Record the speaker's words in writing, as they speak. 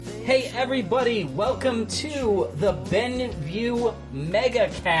Hey everybody, welcome to the Benview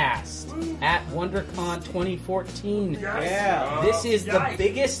Megacast at WonderCon 2014. Yeah. This is the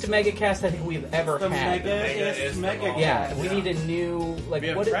biggest Megacast I think we've ever had. Megacast. Yeah, we need a new We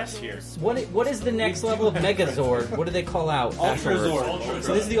have press here. What is the next level of Megazord? What do they call out? Ultrazord. afterwards?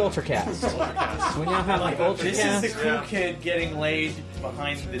 So this is the Ultracast. So we now have the Ultracast. This is the cool kid getting laid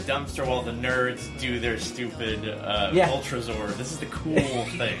behind the dumpster while the nerds do their stupid Ultrazord. This is the cool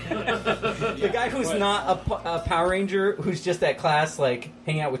thing. The guy who's not a Power Ranger, who's just at class, like,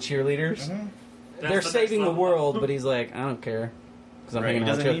 hanging out with cheerleaders. Mm-hmm. They're saving the world, but he's like, I don't care. Because I'm hanging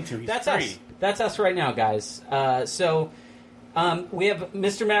out with need to. cheerleaders. He's That's free. us. That's us right now, guys. We have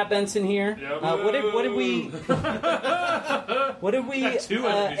Mr. Matt Benson here. What did we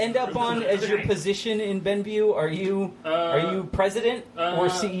end up on as your position in Benview? Are you president or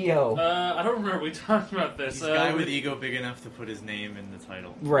CEO? I don't remember. We talked about this. He's a guy with ego big enough to put his name in the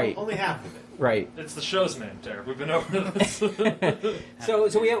title. Right. Only half of it. Right. It's the show's name, Derek. We've been over this. So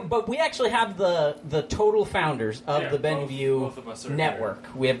we actually have the total founders of the Benview both of us are network.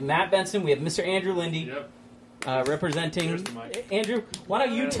 We have Matt Benson. We have Mr. Andrew Lindy. Yep. Representing Here's the mic. Andrew. Why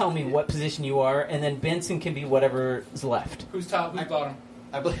don't you tell me what position you are, and then Benson can be whatever's left. Who's top? Who's bottom?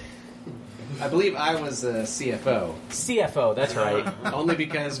 I believe I was a CFO, CFO. That's right. only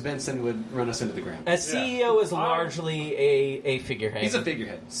because Benson would run us into the ground. A CEO is largely a figurehead. He's a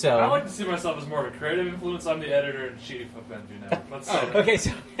figurehead. So I like to see myself as more of a creative influence. I'm the editor-in-chief of Benview Network. Let's say that.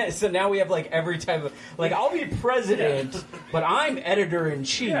 okay, so now we have like every type of I'll be president, but I'm editor in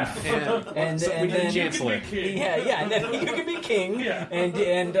chief, Yeah. and So we need then a chancellor. You can be king. yeah, and then you can be king, Yeah.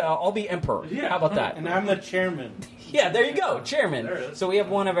 and I'll be emperor. Yeah. How about that? And I'm the chairman. Yeah, there you go, chairman. There it is. So we have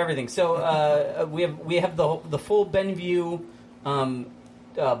one of everything. So we have the full Benview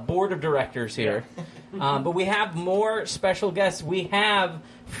board of directors here, but we have more special guests. We have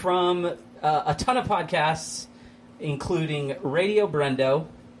from a ton of podcasts, including Radio Brendo.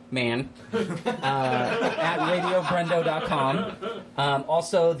 Man, at radiobrendo.com.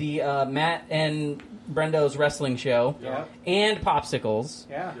 Also, the Matt and Brendo's wrestling show, Yeah. and Popsicles.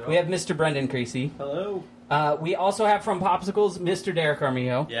 Yeah. We have Mr. Brendan Creasy. Hello. We also have from Popsicles, Mr. Derek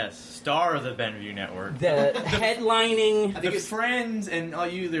Armijo. Yes, star of the Benview Network. The headlining, The friends and all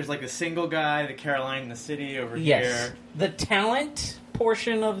you, there's like a single guy, the Caroline in the City over yes, here. the talent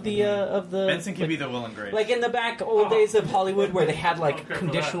portion of the Benson can be the Will and Grace. like in the back old days of Hollywood where they had like Okay for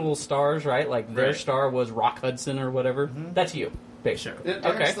conditional stars, right? Like their Right. star was Rock Hudson or whatever. That's you, basically.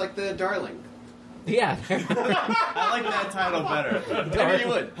 Derek's like the darling. Yeah. I like that title better. Dark. You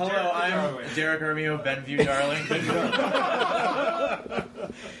would. Hello, I'm Derek Ermio, Benview Darling.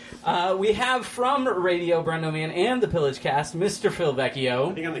 We have from Radio Brendo Man and the Pillage Cast, Mr. Phil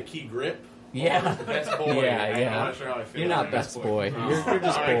Vecchio. think I'm the key grip. Yeah. Best boy. Yeah, I'm yeah. not sure how I feel. You're not I'm best boy. You're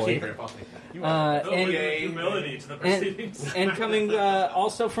just All right, boy. key grip. I'll take that. And humility to the proceedings. and coming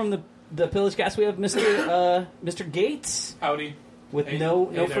also from the Pillage Cast, we have Mr. Gates Howdy. with Hey, no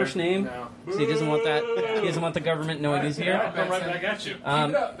hey there. first name. No. So he doesn't want that. He doesn't want the government knowing he's Yeah, here. I'll come right back at you. Keep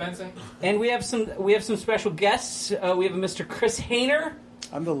it up, Benson. And we have some special guests. We have Mr. Chris Hayner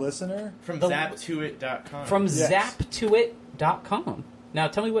I'm the listener. From The- zaptoit.com. from Yes. zaptoit.com. Now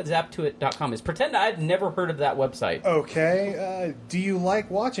tell me what zaptoit.com is. Pretend I've never heard of that website. Okay, do you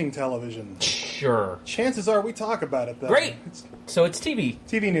like watching television? Sure. Chances are we talk about it, though. Great. It's So it's TV.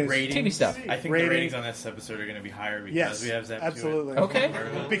 TV news. ratings. TV stuff. I think Ratings. the ratings on this episode are going to be higher because Yes, we have Zaptoit. absolutely. Okay.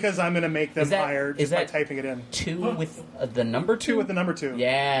 Because I'm going to make them Is that- higher is just by that- typing it in. 2 with the number 2? 2 with the number 2.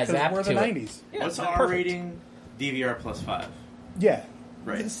 Yeah, Because we're the Zaptoit. 90s. Yeah, What's perfect. our rating? DVR plus 5. Yeah.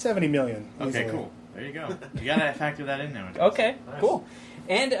 Right. It's 70 million. Okay, easily. cool. There you go. You got to factor that in now. Okay, Nice. cool.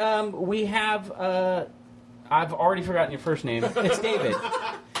 And we have, I've already forgotten your first name. It's David.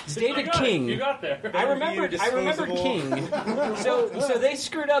 It's David You got it. King. You got there. I remembered King. So they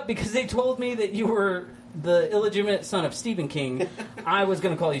screwed up because they told me that you were the illegitimate son of Stephen King. I was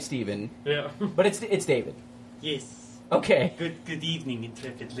going to call you Stephen, Yeah. but it's David. Yes. Okay. Good evening,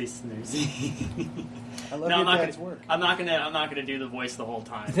 intrepid listeners. I love No, your I'm dad's not. work. I'm not gonna do the voice the whole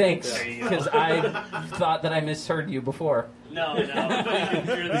time. Thanks, There you go. because I thought that I misheard you before. No.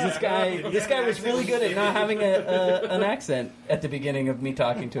 This guy was really good at not having an accent at the beginning of me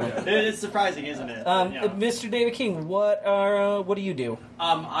talking to him. It's surprising, isn't it? Yeah. Mr. David King, what do you do?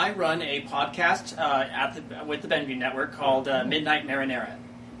 I run a podcast with the Benview Network called Midnight Marinara,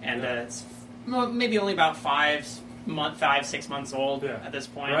 and it's maybe only about 6 months old Yeah. at this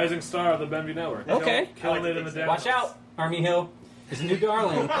point. Rising star of the Benview Network. Okay. Killing it in the dance. Watch out, Army Hill. His new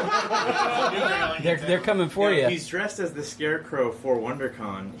darling. They're coming for you. He's dressed as the Scarecrow for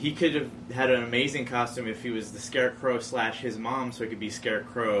WonderCon. He could have had an amazing costume if he was the Scarecrow / his mom, so he could be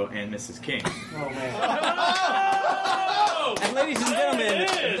Scarecrow and Mrs. King. Oh man. And ladies and gentlemen,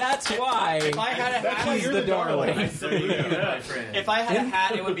 that's why If I had a hat, he's the darling. if I had a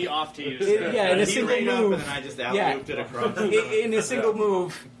hat, it would be off to you. Yeah, in a He single ran up move. and then I just alley-ooped it across. In a single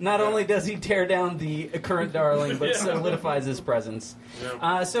move, not only does he tear down the current darling, but solidifies his presence.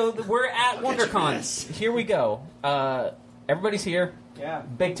 So we're at WonderCon. Here we go. Everybody's here. Yeah.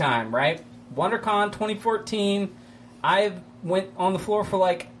 Big time, right? WonderCon 2014. I went on the floor for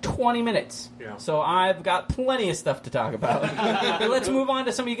like 20 minutes. Yeah. So I've got plenty of stuff to talk about. But let's move on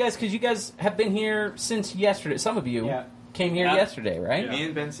to some of you guys, because you guys have been here since yesterday. Some of you came here yesterday, right? Me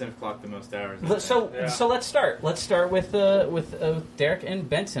and Benson have clocked the most hours. So let's start. Let's start with Derek and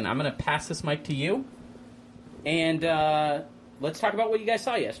Benson. I'm going to pass this mic to you, and let's talk about what you guys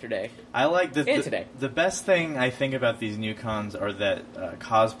saw yesterday. I like And today. The best thing I think about these new cons are that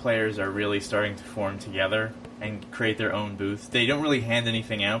cosplayers are really starting to form together and create their own booth. They don't really hand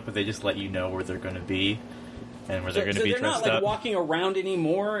anything out, but they just let you know where they're going to be and where they're going to be they're dressed not like up. walking around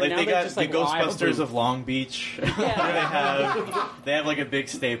anymore. Like now they they're got just the like, "Oh, I have a Ghostbusters booth." of Long Beach. They have like a big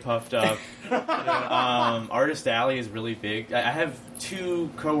Stay Puffed Up. Artist Alley is really big. I have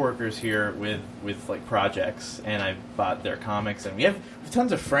 2 coworkers here with like projects, and I bought their comics, and we have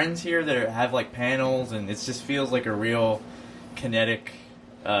tons of friends here that have like panels, and it just feels like a real kinetic.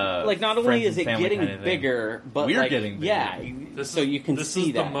 Like not only friends is and it family getting kind of thing. bigger, but We're like, getting bigger. yeah, so you can This see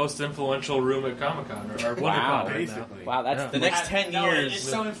is that. the most influential room at Comic-Con, or WonderCon Wow. right now. Basically. Wow, that's The next 10 years. It's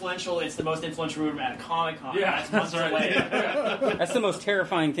so influential. It's the most influential room at Comic-Con. Yeah, months that's right. away. That's the most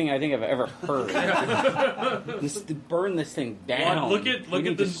terrifying thing I think I've ever heard. Just burn this thing down. Look at We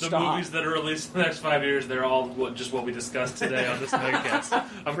need the to stop. movies that are released in the next 5 years. They're all what we discussed today on this podcast.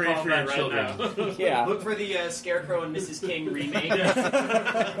 I'm Free calling for that your right children. now. Yeah. Look for the Scarecrow and Mrs. King remake.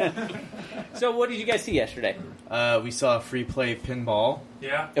 So what did you guys see yesterday? We saw Free Play Pinball.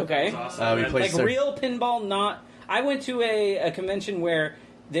 Yeah. Okay. That's awesome. We And- played Like some- real pinball, not. I went to a convention where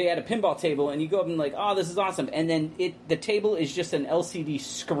they had a pinball table, and you go up and like, oh, this is awesome, and then the table is just an LCD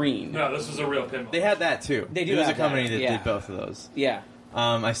screen. No, this was a real pinball. They had that too. They do There was a have company that, that yeah. did both of those. Yeah,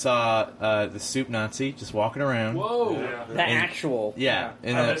 I saw the Soup Nazi just walking around. Whoa. Yeah. the actual. Yeah,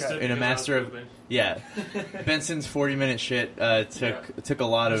 in I missed it a because master I was of moving. yeah. Benson's 40-minute shit took a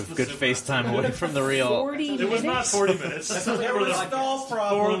lot That's of the good Soup FaceTime away from the real. 40 It was not minutes? 40 minutes. There were stall For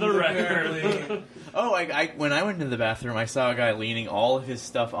problems. the record. apparently. Oh, when I went into the bathroom, I saw a guy leaning all of his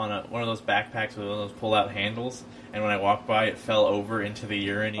stuff on one of those backpacks with one of those pull-out handles, and when I walked by, it fell over into the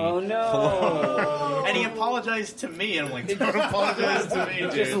urine. Oh no! And he apologized to me, and I'm like, don't apologize to me,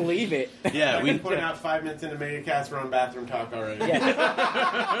 dude. Just leave it. Yeah, We we put out 5 minutes into Megacast. We're on bathroom talk already.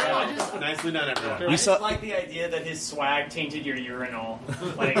 Yeah. Nicely done, everyone. I We just saw- like the idea that his swag tainted your urinal.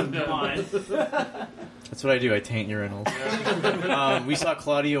 Like, come on. That's what I do. I taint urinals. We saw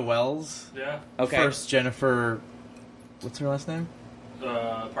Claudia Wells. Yeah. Okay. First, Jennifer. What's her last name?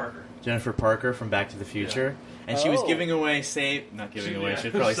 Parker. Jennifer Parker from Back to the Future. And she was Oh. giving away not giving away, she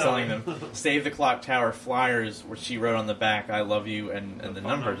was probably selling them. Save the Clock Tower flyers, where she wrote on the back, "I love you," and the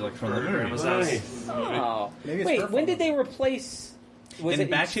numbers, like from the movie. Grandma's house. Nice. Oh. Maybe it's Wait, her when fault. did they replace? Was In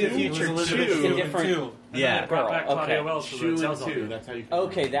it Back to the two? Future It was 2. Elizabeth In different- Shue. Yeah. Brought back Girl, Claudia okay. Wells for Shue the and Telltale. 2. That's how you.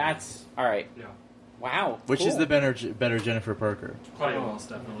 Okay, that's all right. Yeah. Wow. Which cool. is the better Jennifer Parker? Claudia Wells,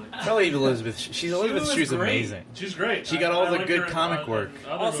 definitely. Probably Elizabeth. Elizabeth was Shue's great. amazing. She's great. She got all the like good her in, comic work. in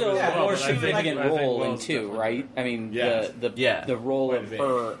other Also, movies a as well, more but I think- significant I think role in Wells two, definitely. right? I mean, Yes. the role Quite a of bit.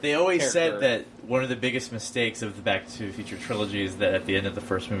 her. They always character. said that one of the biggest mistakes of the Back to the Future trilogy is that at the end of the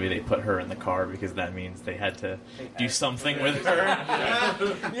first movie they put her in the car because that means they had to do something with her.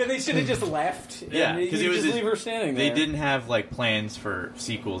 Yeah, they should have just left. Yeah, because because it was just leave her standing there. They didn't have like plans for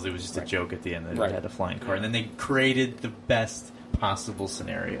sequels. It was just a joke at the end that Right. they had a flying car, and then they created the best possible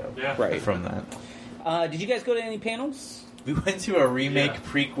scenario Yeah. Right. from that. Did you guys go to any panels? We went to a remake, Yeah.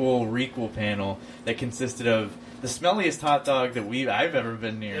 prequel, requel panel that consisted of the smelliest hot dog that I've ever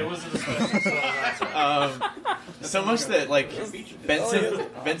been near. It was a discussion. So that's right. So much that like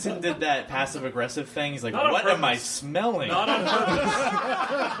Benson did that passive aggressive thing. He's like, Not on "What am I purpose. smelling?" Not on purpose.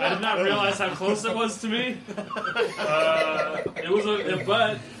 I did not realize how close it was to me.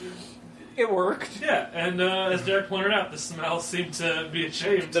 But It worked. yeah, and as Derek pointed out, the smell seemed to be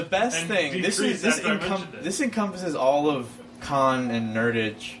achieved. The best and thing decreased after I mentioned it. this encompasses all of con and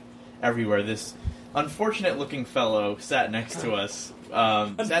nerdage everywhere. This unfortunate looking fellow sat next to us.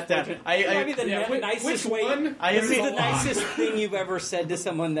 Sat down. Might be the yeah, which nicest way. one? I This is mean- the nicest thing you've ever said to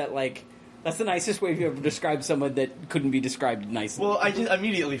someone that like That's the nicest way you've ever described someone that couldn't be described nicely. Well, I just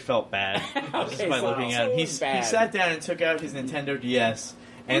immediately felt bad just Okay, by so looking at him. He bad. sat down and took out his Nintendo DS,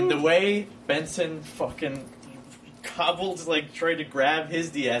 and the way Benson fucking cobbled, like, tried to grab his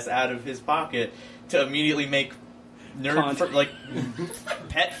DS out of his pocket to immediately make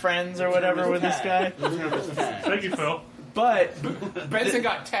pet friends or whatever with this guy. Thank you, Phil. But Benson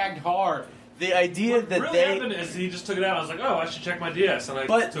got tagged hard. the idea What that really they... happened is he just took it out. I was like, oh, I should check my DS. And I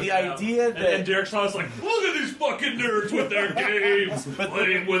But took the it out. idea And that- then Derek saw us like, look at these fucking nerds with their games,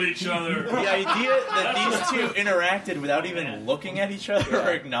 playing with each other. The idea that these two interacted without even looking at each other or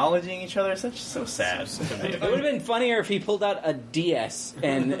acknowledging each other is so sad to me. It would have been funnier if he pulled out a DS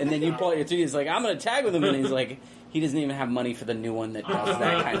and then you pull out your 3DS. He's like, I'm going to tag with him, and he's like, he doesn't even have money for the new one that does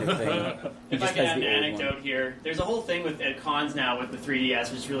that kind of thing. He If I just can has add an the old anecdote one. here, there's a whole thing with at cons now with the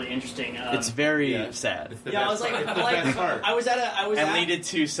 3DS, which is really interesting. It's very Yeah. sad. Yeah, I was like, It's the best part. I was at. And leaded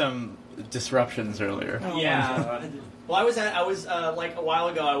to some disruptions earlier. Yeah. Well, I was like a while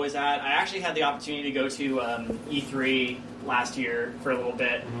ago. I actually had the opportunity to go to E3 last year for a little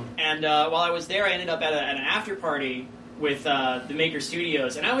bit, and while I was there, I ended up at an after party with the Maker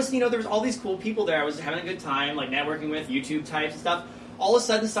Studios, and I was, there was all these cool people there. I was having a good time, like networking with YouTube types and stuff. All of a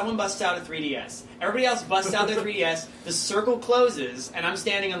sudden, someone busts out a 3DS. Everybody else busts out their 3DS. The circle closes, and I'm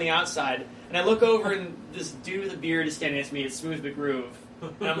standing on the outside, and I look over, and this dude with a beard is standing next to me. It's Smooth McGroove,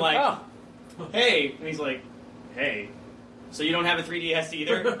 and I'm like, Oh, hey, and he's like, hey, so you don't have a 3DS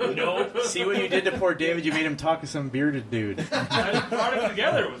either? Nope. See what you did to poor David? You made him talk to some bearded dude. I brought it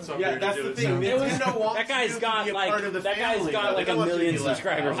together with something. Yeah, that's the thing. It was- Nintendo wants that guy's you to got be a like part of the that guy's family, got though. like They a don't want you to million be left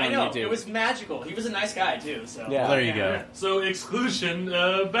subscribers out. I on know, YouTube. it was magical. He was a nice guy, too, so. Yeah. Well, there you go. So exclusion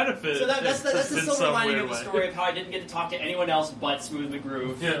benefit. So that's the in silver some lining weird of the way. story of how I didn't get to talk to anyone else but Smooth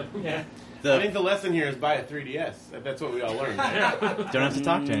McGroove. Yeah. Yeah. I think the lesson here is buy a 3DS. That's what we all learned. Don't have to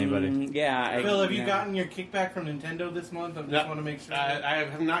talk to anybody. Yeah. Phil, have you gotten your kickback from Nintendo this month? I just want to make sure. I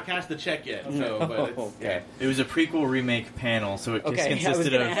have not cashed the check yet, so but it's, Okay. It was a prequel remake panel, so it Okay, I was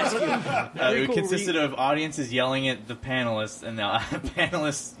consisted gonna of ask you. it consisted of audiences yelling at the panelists and the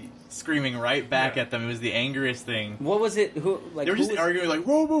panelists screaming right back at them. It was the angriest thing. What was it? Who like? They were who just was- arguing like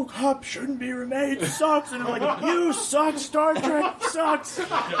RoboCop shouldn't be remade. It sucks, and I'm like, you suck. Star Trek sucks. It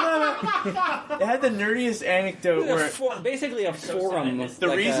had the nerdiest anecdote where basically a forum. the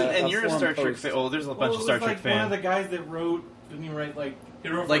like reason, and you're a forum Star Trek post. fan. Oh, there's a Well, bunch it of was Star Trek like one of fans, the guys that wrote. Didn't he write like? He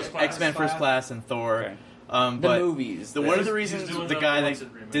wrote like First Class. X-Men First Class and Thor. Okay. The The movies. one of the He's reasons doing the the guy Wanted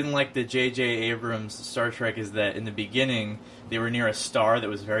that remake. didn't like the J.J. Abrams Star Trek is that in the beginning they were near a star that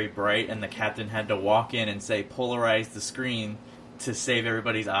was very bright, and the captain had to walk in and say polarize the screen to save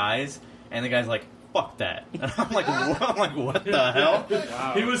everybody's eyes, and the guy's like, "Fuck that!" And I'm like, what the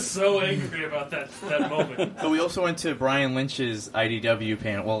hell? He was so angry about that moment. But we also went to Brian Lynch's IDW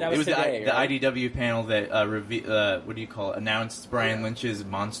panel. Well, That it was was today, the right? IDW panel that what do you call it? Announced Brian Lynch's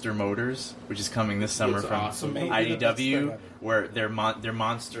Monster Motors, which is coming this summer Looks from awesome. Maybe the best thing IDW, ever. where they're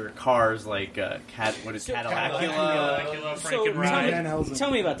monster cars like Cadillacula. Dracula, So Frankenride. Van Helsing.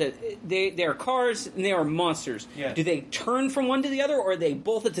 tell me about that. They are cars and they are monsters. Yeah. Do they turn from one to the other, or are they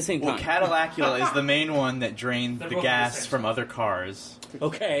both at the same Well, time? Cadillacula is the main one that drained They're the both the gas same. from other cars,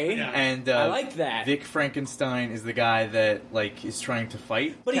 Okay. Yeah. and I like that. Vic Frankenstein is the guy that like is trying to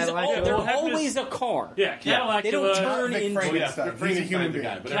fight. But they're Have always this- a car. Yeah, Cadillac. They don't turn Vic into. Oh, yeah, Frankenstein. He's a Frankenstein's human the guy,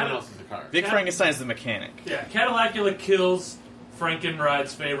 being. but everyone else is the car. Vic Frankenstein is the mechanic. Yeah, Cadillacula kills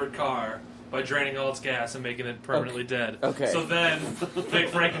Frankenride's favorite car by draining all its gas and making it permanently dead. Okay. So then Vic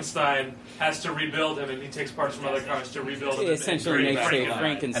Frankenstein has to rebuild him, and he takes parts from other cars to rebuild him. It essentially and makes create a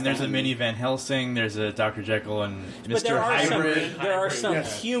Frankenstein. And there's a mini Van Helsing. There's a Dr. Jekyll and But there Mr. are Hybrid. some. There are some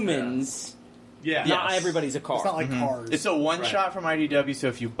Yes. humans. Yeah. Yeah. Not everybody's a car. It's not like cars. It's a one Right. shot from IDW, so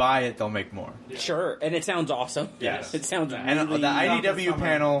if you buy it, they'll make more. Sure, and it sounds awesome. Yes. It sounds And really. the IDW summer.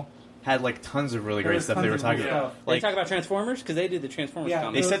 panel had like tons of really There great was stuff they were tons of talking cool about. stuff. They Like talk about Transformers because they do the Transformers Yeah, they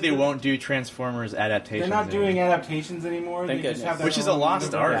comics. said they won't do Transformers adaptations. They're not doing anymore. adaptations anymore. Thank they just goodness. have their Which is a own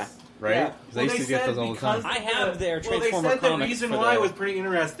lost universe. art, right? Yeah. 'Cause I used to get those all the time. I have their Well, they Transformer said the comics reason for why the- was pretty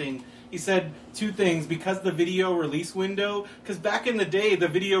interesting. He said two things, because the video release window, because back in the day, the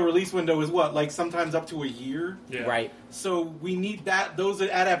video release window was what, like sometimes up to a year? Yeah. Right. So we need those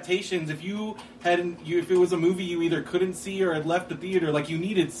adaptations. If if it was a movie you either couldn't see or had left the theater, like you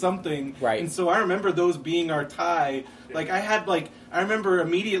needed something. Right. And so I remember those being our tie. Like I remember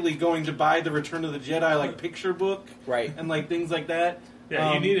immediately going to buy the Return of the Jedi like picture book. Right. And like things like that.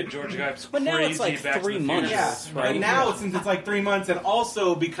 Yeah, you needed George Guy's But now it's crazy like Back to 3 the months. Future. Yeah, Right. and now since it's like 3 months, and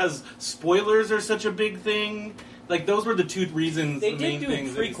also because spoilers are such a big thing, Like those were the two reasons. They the did main do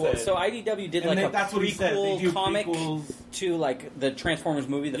things that he prequels. said. So IDW did And like then a that's what he said. They do prequel comic prequels. to like the Transformers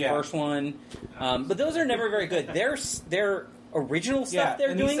movie, the Yeah. first one. But those are never very good. Their original stuff they're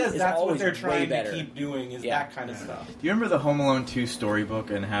and doing he says is that's always what they're way trying better. to keep doing is Yeah. that kind of stuff. Do you remember the Home Alone 2 storybook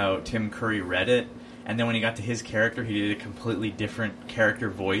and how Tim Curry read it? And then when he got to his character, he did a completely different character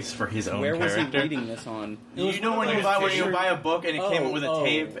voice for his own Where was character. he reading this on? You know when you buy a book and it came up with a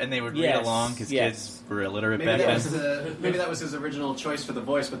tape and they would read along because kids were illiterate Maybe back that, then? was maybe that was his original choice for the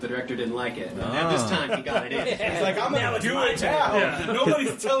voice, but the director didn't like it. And this time he got it in. He's like, I'm Now gonna it's do my it turn. now. Yeah.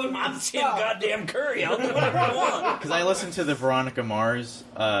 Nobody's telling me I'm to Tim stop. goddamn Curry. I'll do whatever I want. Because I listened to the Veronica Mars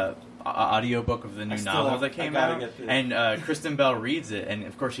audiobook of the new still novel have- that came I gotta out, get this. and Kristen Bell reads it, and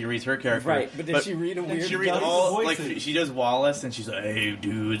of course she reads her character. Right, but did she read a weird She reads voice? all like Voices. she does Wallace, and she's like, "Hey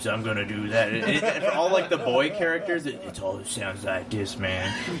dudes, I'm gonna do that." And for all like the boy characters, it all sounds like this,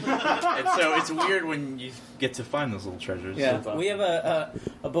 man. And so it's weird when you get to find those little treasures. Yeah, we have a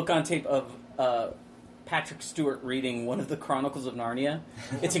book on tape of Patrick Stewart reading one of the Chronicles of Narnia.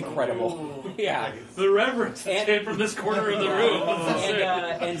 It's incredible. Yeah. The reverence that And- came from this corner of the room.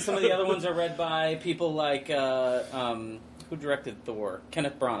 And some of the other ones are read by people like who directed Thor?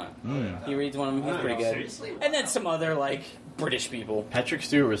 Kenneth Branagh. He reads one of them. He's pretty good. And then some other like British people. Patrick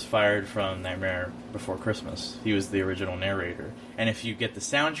Stewart was fired from Nightmare Before Christmas. He was the original narrator, and if you get the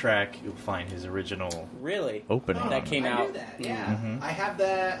soundtrack, you'll find his original Really? opening. That came I out. knew that. Yeah, Mhm. I have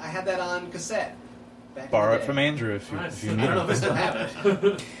that on cassette. Back in Borrow the it day. from Andrew if you Nice. need I don't know if I it. still have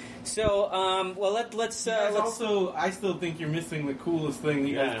it. So, well, let's You guys let's. also, I still think you're missing the coolest thing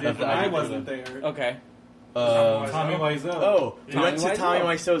you guys Yeah, did when I I did wasn't there. Okay. Tommy Wiseau. Oh, we Tommy went to Tommy Wiseau.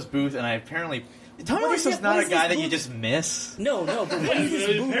 Wiseau's booth, and I apparently Tommy What is Wiseau's it- not what a is guy this that you booth? just miss. No, but what is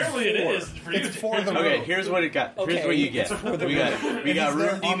this booth Apparently it for? is for you. It's for the Okay, room. here's what it got. Here's Okay. what you get. It's for the We got room. we got And room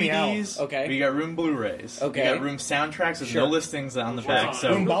he's there on the owl. DVDs. Okay. We got room Blu-rays. Okay. We got room soundtracks with Sure. no listings on the What's back. on So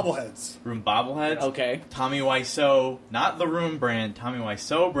it? Room bobbleheads. room bobbleheads. Okay. Tommy Wiseau, not the room brand. Tommy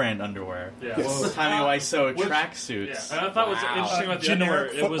Wiseau brand underwear. Yeah. Yes. Tommy Wiseau Which- tracksuits. Yeah, and I thought was Wow. interesting about the underwear.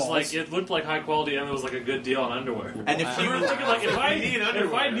 Generic It was like footballs. it looked like high quality and it was like a good deal on underwear. And if I you remember thinking like if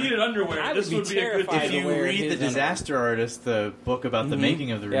I needed underwear, I this would would be be a good terrified if deal. you wear read his The Disaster Artist, the book about the Mhm.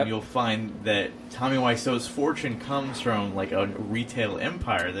 making of the room, Yep. you'll find that Tommy Wiseau's fortune comes from like a retail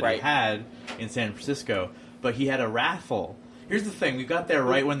empire that Right. he had in San Francisco. But he had a raffle. Here's the thing: we got there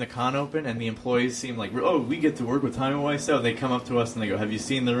right when the con opened, and the employees seemed like, "Oh, we get to work with Tommy Wiseau." They come up to us and they go, "Have you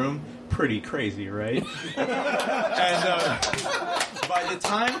seen the room? Pretty crazy, right?" And by the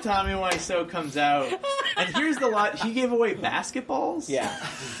time Tommy Wiseau comes out, and here's the lot: he gave away basketballs. Yeah.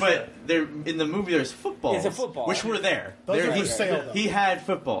 But there in the movie, there's footballs. It's a football. which were there. Those There- are he, for sale, though. he had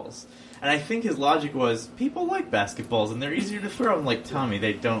footballs, and I think his logic was people like basketballs, and they're easier to throw. I'm like, Tommy,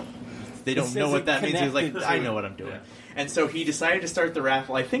 they don't This know what isn't that means. He's like, connected I to- know what I'm doing. Yeah. And so he decided to start the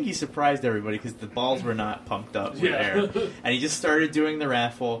raffle. I think he surprised everybody because the balls were not pumped up with Yeah. air. And he just started doing the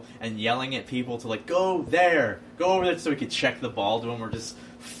raffle and yelling at people to like, go there, go over there, so he could check the ball to him or just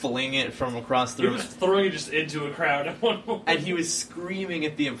fling it from across the He room. was throwing it just into a crowd at one point. And he was screaming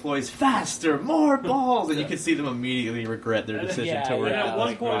at the employees, faster, more balls! And you could see them immediately regret their decision Yeah, to work And yeah. at out. one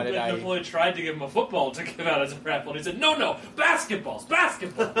Like, point, why did the I- employee tried to give him a football to give out as a raffle, and he said, "No, basketballs."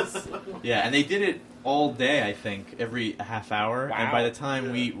 Yeah, and they did it all day, I think, every half hour. And Wow. by the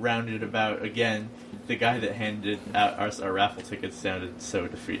time we rounded about again, the guy that handed out our raffle tickets sounded so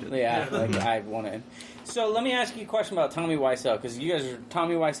defeated. Yeah, like I wanted. So let me ask you a question about Tommy Wiseau, because you guys are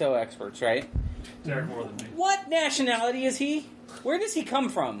Tommy Wiseau experts, right? Derek more than me. What nationality is he? Where does he come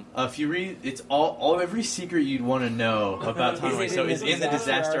from? If you read, it's all every secret you'd want to know about Tommy Is it Wiseau in is The in The Disaster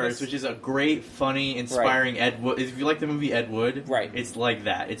Disaster Artist? Artist, which is a great, funny, inspiring Ed Wood. If you like the movie Ed Wood, Right. it's like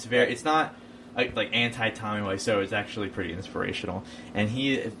that. It's very. It's not like anti Tommy Wiseau. It's actually pretty inspirational, and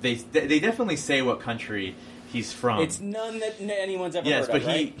they definitely say what country he's from. It's none that anyone's ever Yes, heard but of,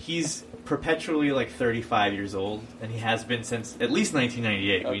 right? he's perpetually like 35 years old, and he has been since at least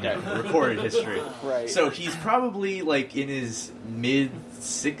 1998. We Okay. know recorded history. Right. So he's probably like in his mid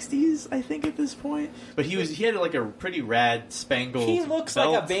 60s, I think, at this point. But he had like a pretty rad spangled. He looks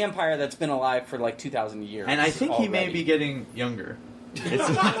belt. like a vampire that's been alive for like 2,000 years. and I think he may already. be getting younger. It's,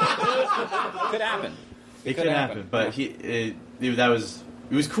 Could happen. it could could happen. happen, but it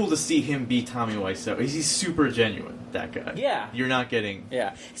was cool to see him be Tommy Wiseau. He's super genuine. That guy. Yeah. You're not getting.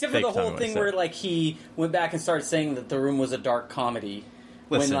 Yeah, except for Fake the whole Tommy thing Wiseau. where like he went back and started saying that The Room was a dark comedy.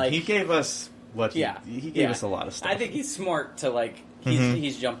 Listen, when, like, he gave us what he yeah, gave yeah. us a lot of stuff. I think he's smart to like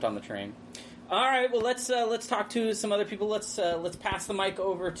he's jumped on the train. All right, well let's talk to some other people. Let's pass the mic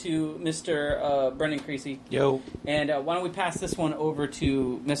over to Mr. Brendan Creasy. Yo. And why don't we pass this one over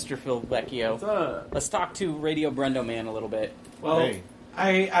to Mr. Phil Vecchio? What's up? Let's talk to Radio Brendo Man a little bit. Well,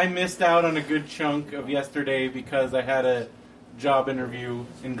 Hey. I missed out on a good chunk of yesterday because I had a job interview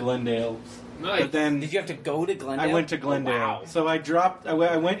in Glendale. Nice. But then Did you have to go to Glendale? I went to Glendale. Oh, wow. So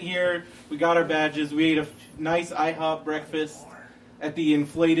I went here, we got our badges, we ate a nice IHOP breakfast at the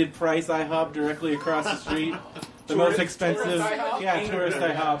inflated price IHOP directly across the street. The most expensive. tourist IHOP? Yeah, tourist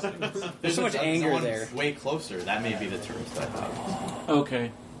IHOP. There's so much anger one there. Way closer. That may be the tourist I thought.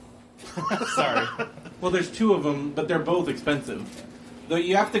 Okay. Sorry. Well, there's two of them, but they're both expensive. Though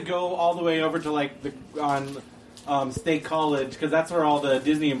you have to go all the way over to like on State College because that's where all the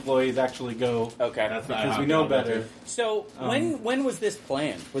Disney employees actually go Okay. That's because we know better. So when was this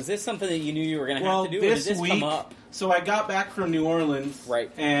planned? Was this something that you knew you were going to Well, have to do, or did this this week, come up? so I got back from New Orleans,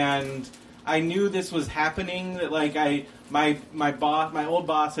 Right. and I knew this was happening. That like my old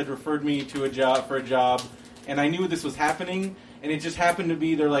boss had referred me to a job, and I knew this was happening. And it just happened to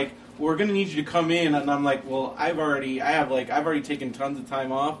be they're like, we're going to need you to come in, and I'm like, well, I've already taken tons of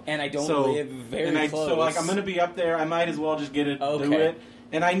time off, And I don't so, live very and close. So like I'm going to be up there. I might as well just get it, do Okay. it.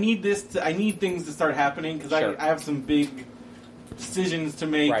 And I need I need things to start happening because Sure. I have some big decisions to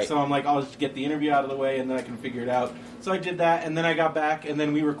make. Right. So I'm like, I'll just get the interview out of the way, and then I can figure it out. So I did that, and then I got back, and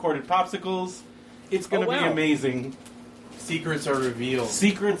then we recorded Popsicles. It's going to Oh, be wow. amazing. Secrets are revealed.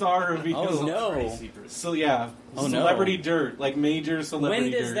 Secrets are revealed. Oh no! So yeah, Oh, no. celebrity dirt, like major celebrity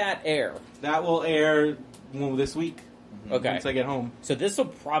When does dirt. that air? That will air this week. Okay. Once I get home. So this will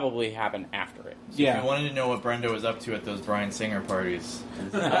probably happen after it. If you Yeah. wanted to know what Brendo was up to at those Bryan Singer parties.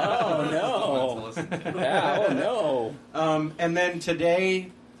 Oh no! Yeah, oh no! And then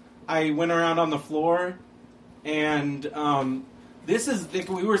today, I went around on the floor, and this is like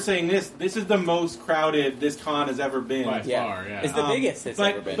we were saying. This is the most crowded this con has ever been. By Yeah. far, yeah. It's the biggest it's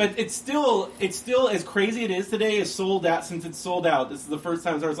but, ever been. But it's still as crazy it is today. Is sold out since it's sold out. This is the first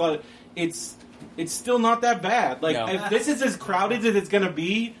time it's ever sold out. It's still not that bad. Like No. if this is as crowded as it's going to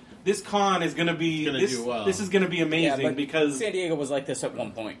be. This con is going to be It's gonna do well. This is going to be amazing but because San Diego was like this at one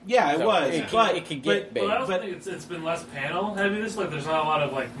point. yeah, it So was. It, but it could get big. But I also But- think it's been less panel heavy. Like there's not a lot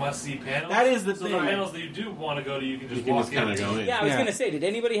of like must see panels. That is the so thing. the panels that you do want to go to, you can just You can walk just kind of into. go in. Yeah, I was Yeah. going to say, did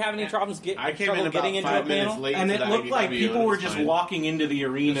anybody have any problems I came trouble in about getting into 5 a minutes panel? late. and to it the looked like IDW, people and were it's just fine. walking into the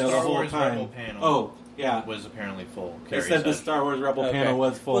arena The the Star whole Wars time. Rebel panel. Oh, yeah. Was apparently full. They Carrie said the said. Star Wars Rebel Okay. panel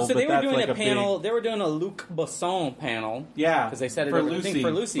was full, Well, so but they were that's doing like a panel. big, They were doing a Luc Besson panel. yeah, 'Cause they said it for over- I Lucy. think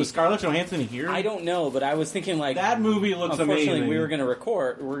for Lucy. Was Scarlett Johansson here? I don't know, but I was thinking like That movie looks unfortunately, amazing. we were going to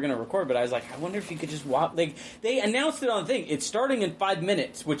record. But I was like, I wonder if you could just walk. Like they announced it on the thing. It's starting in 5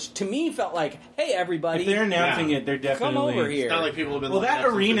 minutes, which to me felt like, hey, everybody, If they're announcing Yeah. it, they're definitely come over here. It's not like people have been. Well, looking that at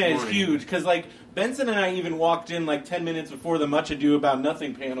this arena this is morning. huge because like Benson and I even walked in like 10 minutes before the Much Ado About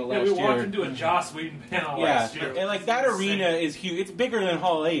Nothing panel Yeah, last we walked year. into a Joss Whedon panel Yeah, last year. and like that arena is huge. It's bigger than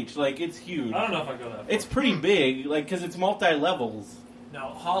Hall H. Like it's huge. I don't know if I go that far. It's pretty big, like because it's multi levels. No,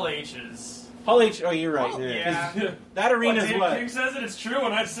 Hall H is. Hall H. Oh, you're right. Yeah. That arena's David what? King says it, it's true,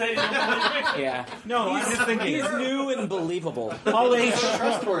 and I say you don't believe me. Yeah, No, I'm just thinking. he's new and believable. Hall H.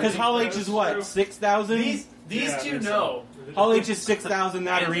 Because Hall H is what? 6,000. These Yeah, two it's know. Hall H is 6,000.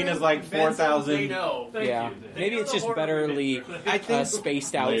 That arena's like Benson, They 4,000. know. Thank Yeah. you. Maybe know it's the just horror betterly I think.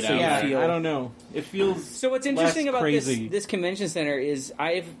 spaced out, Laid so you out. feel. I don't know. It feels. So what's interesting less about crazy. this convention center is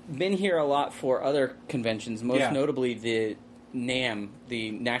I've been here a lot for other conventions, most Yeah. notably the NAMM,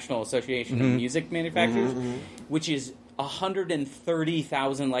 the National Association of Mhm. Music Manufacturers, Mhm, mhm. which is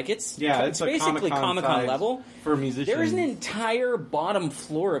 130,000. Like it's It's a basically Comic-Con size level. for musicians. There is an entire bottom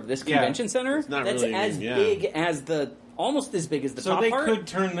floor of this Yeah. convention center It's not that's really- as yeah. big as almost as big as the So top they part. could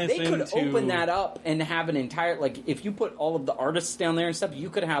turn this They could into. open that up and have an entire, like, if you put all of the artists down there and stuff, you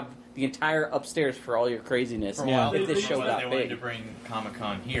could have the entire upstairs for all your craziness. For a Yeah. while, If this show they got wanted big. to bring Comic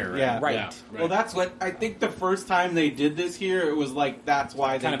Con here. Right? Yeah. Right. Yeah, Well, that's what I think. The first time they did this here, it was like that's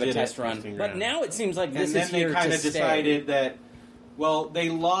why they Kind of a did test it. run. Testing But ground. now it seems like this And then is they here kind to of stay. decided that, well, they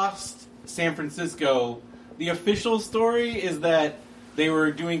lost San Francisco. The official story is that they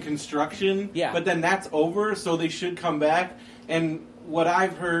were doing construction, Yeah. but then that's over, so they should come back. And what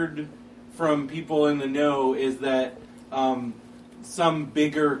I've heard from people in the know is that some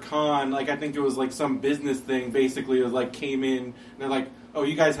bigger con, like I think it was like some business thing, basically, it was like came in and they're like, "Oh,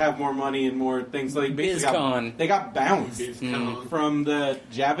 you guys have more money and more things." So they basically BizCon. they got bounced BizCon. from the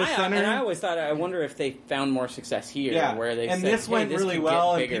Javits Center. And I always thought, I wonder if they found more success here, Yeah, where they and said, this hey, went this really could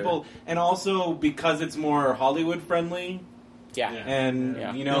well, get and bigger. people, and also because it's more Hollywood friendly, yeah. Yeah. and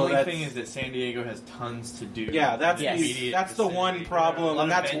Yeah. you The know only that's thing is that San Diego has tons to do. yeah, that's Yes. the one problem, A lot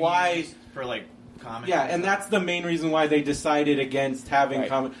and of that's why venues, for like comics. Yeah, and stuff. that's the main reason why they decided against having Right.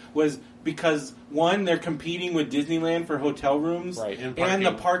 comic was because one, they're competing with Disneyland for hotel rooms, Right. And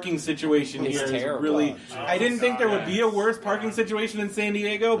the parking situation It's here is terrible. really. Oh, I didn't think there would God, be a worse parking situation in San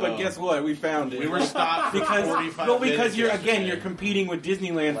Diego, but No. guess what? We found it. We were stopped for because 45 well, because minutes you're yesterday. competing with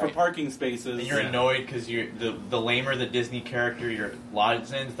Disneyland for Right. parking spaces. And you're annoyed because the lamer the Disney character your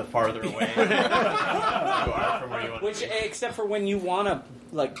lodge in, the farther away you are from where you want Which, to be. except for when you want to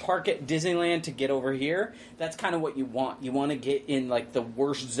like park at Disneyland to get over here, that's kind of what you want. You want to get in like the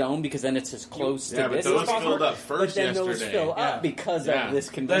worst zone because then it's as close Yeah, to but this those as possible. filled up first but then those yesterday. fill Yeah. up because Yeah. of this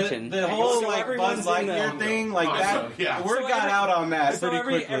convention. The whole So like everyone's Buzz in the- Lightyear thing, like that. Awesome, yeah. Word So got every- out on that So pretty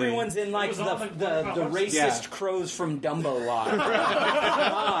quickly. everyone's in like It was all like the 45 racist Yeah. crows from Dumbo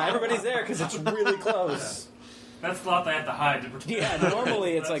lot. Everybody's there because it's really close. That's the lot they have to hide to protect. Yeah,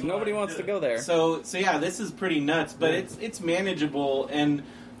 normally it's That's like nobody why, wants to yeah. go there. So yeah, this is pretty nuts, but it's manageable.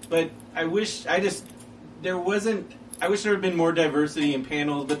 But I wish there had been more diversity in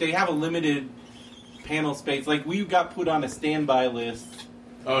panels, but they have a limited panel space. Like we got put on a standby list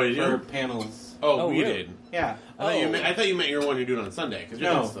Oh, did for you? panels. Oh, we really? did. Yeah. I thought you meant your one you're doing on Sunday. Cause you're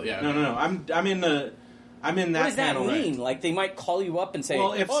No. not still, yeah. No. I'm in that What does that panel. mean? Like they might call you up and say,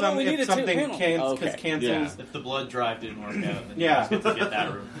 Well, if "Oh, no, we need if a something panel." cancels, Yeah. If the blood drive didn't work out, then Yeah. you just get to get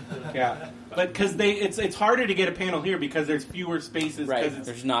that room. yeah. But because it's harder to get a panel here because there's fewer spaces. Right. 'cause it's-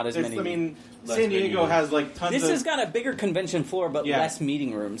 There's not as many. I mean, Less San Diego venues. has like tons This of. has got a bigger convention floor, but Yeah. less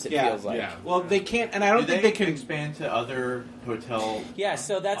meeting rooms. It Yeah. feels like. Yeah. Well, they can't, and I don't Do think they they can. expand to other hotel. Yeah,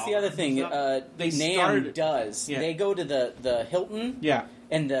 so that's the other thing. They NAMM started- does. Yeah. They go to the Hilton Yeah,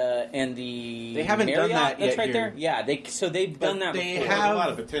 and the They haven't done Marriott that that's yet right here. there. Yeah, they've done that they before. There's have a lot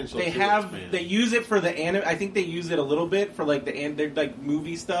of potential. They to have. expand. They use it for the anime. I think they use it a little bit for like they're like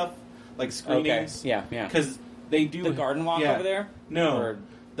movie stuff, like Okay. screenings. Yeah, yeah. Because they do The Garden Walk yeah. over there. No, Or-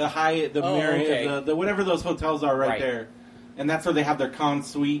 the Hyatt, the Oh, Marriott, okay. the whatever those hotels are right Right. there, and that's where they have their con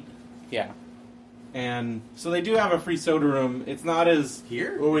suite. Yeah. And so they do have a free soda room. It's not as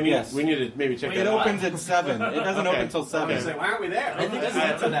Here? Well, we need Yes. to maybe check it that out. opens at 7. It doesn't Okay. open until 7. Okay. Why aren't we there? I think I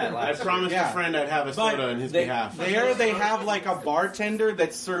got to that I last promised Yeah. a friend I'd have a soda on his they, behalf. there they have like a bartender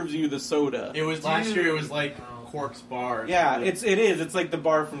that serves you the soda. It was last year. It was like Cork's Bar. Yeah, it is. It's like the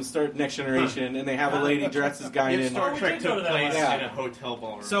bar from Next Generation, and they have a lady dressed as Guinan. If Star we Trek did go to took that place last in year. a hotel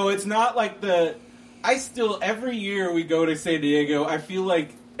ballroom. So it's not like every year we go to San Diego, I feel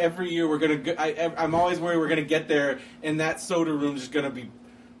like every year we're gonna go, I'm always worried we're gonna get there and that soda room's just gonna be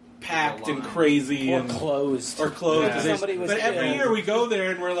packed and crazy Or and closed. or closed. Yeah. And Somebody was but every killed. year we go there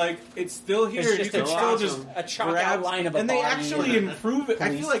and we're like, it's still here. It's You just can a still chalk- just a chalk grab, outline of a and they body actually and improve it. I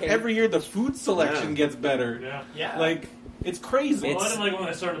police feel like tape. every year the food selection Yeah. gets better. Yeah. Yeah. Like it's crazy. Well, I didn't like when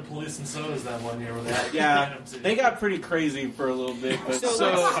they started policing sodas that one year. Where they had Yeah, randoms in they it. got pretty crazy for a little bit. But So,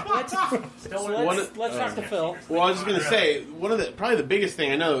 let's Still let's talk to Phil. Well, I was just going to say probably the biggest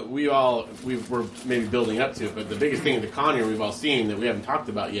thing I know that we're maybe building up to, but the biggest thing at the con here we've all seen that we haven't talked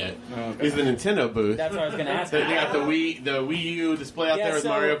about yet is the Nintendo booth. That's what I was going to ask. They you. got the Wii U display out there with so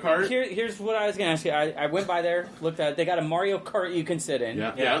Mario Kart. Here's what I was going to ask you. I went by there, looked at it. They got a Mario Kart you can sit in.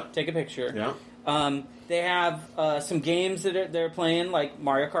 Yeah. Take a picture. Yeah. They have some games that they're playing, like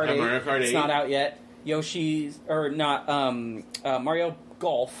Mario Kart 8. Mario Kart It's 8. not out yet. Yoshi's, or not, Mario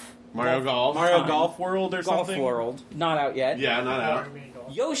Golf. Mario Golf. Mario Fine. Golf World or Golf something. World. Not out yet. Yeah, not out.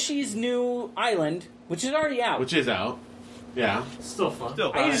 Yoshi's New Island, which is already out. Which is out. Yeah. Still fun.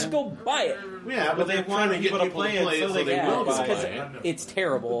 Still I just go buy it. Yeah, but they they're want trying to get people to people play to it play it so so they they Yeah, will it's buy 'cause it. it's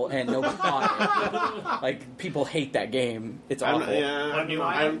terrible and nobody bought it. Like, people hate that game. It's I'm awful. not- yeah,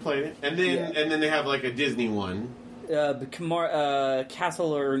 I haven't played it. And then they have like a Disney one,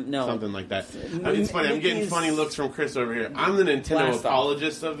 Castle or no. something like that. N- It's funny. I'm getting Mickey's- funny looks from Chris over here. I'm the Nintendo Blast off.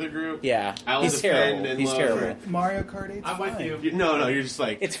 apologist of the group. Yeah, I'll he's defend terrible. and He's love terrible. Mario Kart 8's I'm with fine. you. No, you're just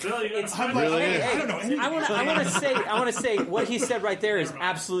like It's Really? it's I'm like, Really? I don't know anything. I want to say what he said right there is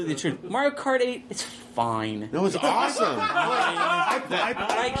absolutely the truth. Mario Kart 8 is fine. no, it's awesome.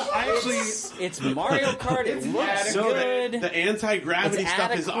 I actually It's Mario Kart. It looks So good. the anti-gravity It's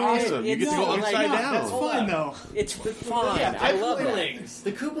stuff is adequate. awesome. You get to It's go like- upside no, down. that's fine though. It's fine. I love it. Koopalings.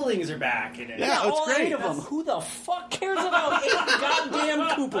 The Koopalings are back in it. Yeah, Yeah, it's all great. 8 of them. Who the fuck cares about 8 goddamn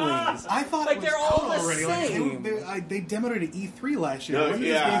Koopalings? I thought Like, it was they're all out the already. Like, same. they demoed it at E3 last year. No, When did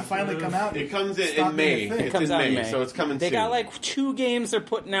yeah. this game finally come out? It comes in Stop May. being a thing? It's Comes in out in May, May. so it's coming They soon. got like 2 games they're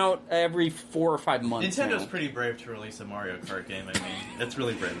putting out every 4 or 5 months. Nintendo's now. pretty brave to release a Mario Kart game. I mean, that's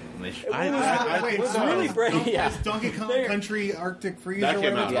really brave. And they should. Wait, was so really brave. Yeah. is Donkey Kong They're- Country Arctic Freeze That or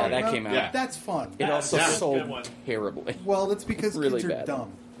came whatever out it's Yeah, called that now? came out. Yeah. That's fun. It also Yeah. sold Good one. terribly. Well, that's because Really kids are bad.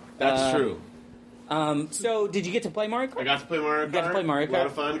 dumb. That's true. So, did you get to play Mario Kart? I got to play Mario Kart. Got to play Mario A lot Kart?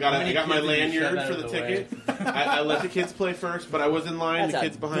 of fun. How I many got my kids did you lanyard shove out for of the the way? ticket. I let the kids play first, but I was in line. That's the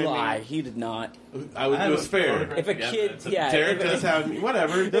kids a behind lie. me. He did not. It was fair. If a Yeah, kid, that's a- yeah, Derek if, does have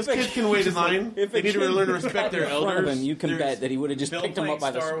whatever. Those a kids kid- can wait in line. if a They need to kid learn to got respect their in front of elders. him, you can There's bet that he would have just Bill picked him playing up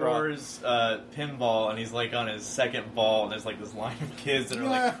by the Star scruff. Wars pinball, and he's like on his second ball, and there's like this line of kids that are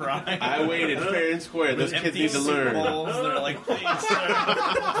like crying. I waited fair and square. Those With kids empty need to learn. bowls that are like, please, sir.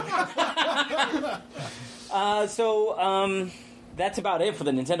 That's about it for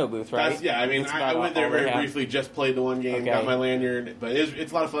the Nintendo booth, right? I mean, That's I about went there all we very have. briefly, just played the one game, Okay. got my lanyard, but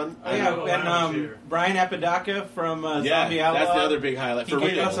it's a lot of fun. Oh, yeah, Oh, and wow, here. Brian Apodaca from Yeah, Zombie Outlaw. that's the other big highlight. He For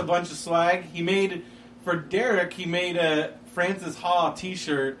gave real. us a bunch of swag. He made, for Derek, he made a Francis Ha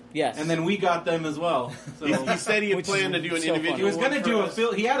t-shirt. Yes. And then we got them as well. So He said he had Which planned to is do an so individual. he was going to one do for a us.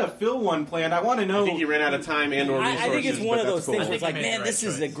 Phil. He had a Phil one planned. I want to know. I think he ran out of time and or resources. I think it's one but of those that's cool. things where it's like, he made man, the this right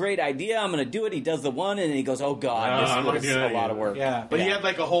is a choice. great idea. I'm going to do it. He does the one, and then he goes, oh, God, No, I'm not this is doing a that lot yet. of work. Yeah. But he had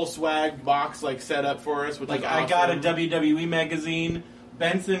like a whole swag box like set up for us. Which Like, was I got a awesome. WWE magazine.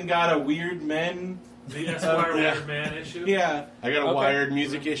 Benson got a Weird Men. The Esquire Yeah. Weird Man issue. Yeah. I got a Okay. Wired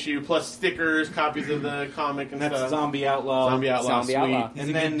music issue plus stickers, copies of the comic and That's stuff. Zombie Outlaw. Zombie Outlaw, Zombie sweet. Outlaw. He's And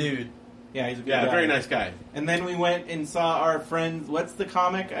a then- good dude. Yeah, he's a good Yeah, guy. very nice guy. And then we went and saw our friends. What's the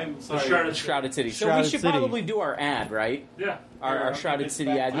comic? I'm The sorry. Shrouded City. So Shrouded we should City. probably do our ad, right? Yeah. Our Shrouded City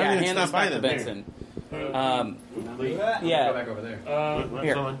ad. I Yeah, didn't hand stop this by back to them. Benson. Go Yeah. back over there.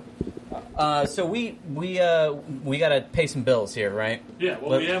 Here. So we got to pay some bills here, right? Yeah,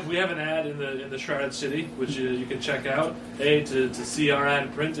 well, we have an ad in the Shrouded City, which you can check out. A, to see our ad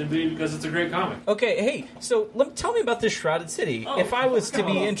in print, and B, because it's a great comic. Okay, hey, so tell me about this Shrouded City. Oh, if I was to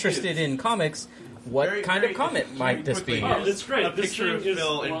be oh, interested in comics, what Very- kind very- of comic might this be? quickly, Oh, it's great. A This picture of thing is-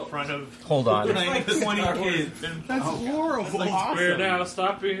 Phil in well- front of. Hold on. It's like 20 kids. That's horrible. We're now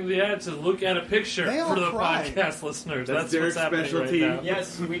stopping the ad to look at a picture They all for the cried. podcast listeners. That's That's Derek's what's happening specialty. right now.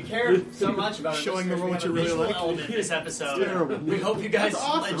 Yes, we care so much about our Showing them listeners. We what have you a really visual like. element in this episode. terrible. We hope you guys That's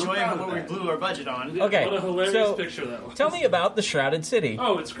awesome. enjoy I'm proud what of we that. blew our budget on. Okay, What a hilarious so picture that was. tell me about the Shrouded City.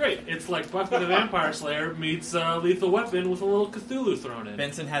 Oh, it's great. It's like Buffy the Vampire Slayer meets Lethal Weapon with a little Cthulhu thrown in.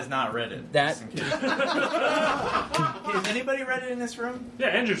 Benson has not read it. That- Just in case. Has anybody read it in this room? Yeah,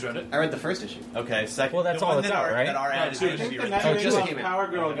 Andrew's read it. I read the first issue. Okay, second. Well, that's the all one that's that out, our, right? That our ad is two. going to be The written. Nightmare just on came out. Power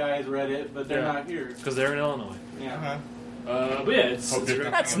Girl guys read it, but they're Yeah. not here. Because they're in Illinois. Yeah. But yeah, it's a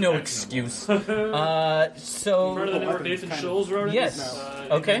great That's comic. no excuse. You've heard of the So network Nathan Scholes wrote it? Yes.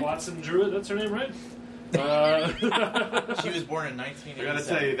 Amy Okay. Watson drew it. That's her name, right? She was born in I 1987. gotta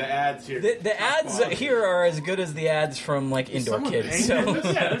tell you, the ads here. the ads here are as good as the ads from like Indoor someone Kids. angry?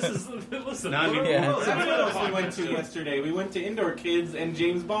 So yeah, this is. Listen, Now I mean- Yeah. Oh, that's what else we went to yesterday. We went to Indoor Kids and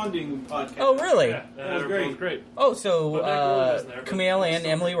James Bonding podcast. oh really? Yeah, That was they're great. both great. Oh, so But that girl wasn't there, but Camille and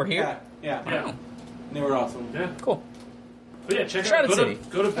still- Emily were here. Yeah. Yeah. They were awesome. Yeah. Cool. But yeah, check Shrouded out City.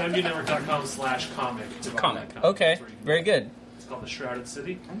 go to BenviewNetwork.com/comic. to buy Comic. that comic. Okay, That's where you can very get good. it. It's called The Shrouded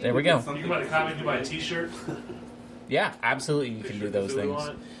City. There we go. You can buy the comic, you can buy a T-shirt. Yeah, absolutely. You can Picture do of those Cthulhu things,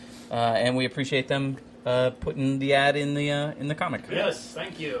 on it. and we appreciate them putting the ad in the comic. Yes,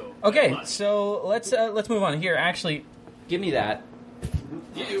 thank you. Okay, very much. so let's move on here. Actually, give me that,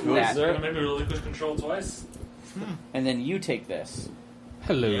 Is there maybe relinquish control twice? and then you take this.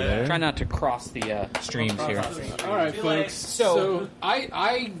 Hello there. Try not to cross the streams here. All right, folks. So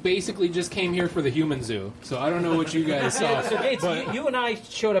I basically just came here for the human zoo. So I don't know what you guys saw. So Gates, but you and I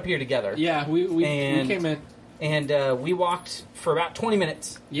showed up here together. yeah, we And- came in. And we walked for about 20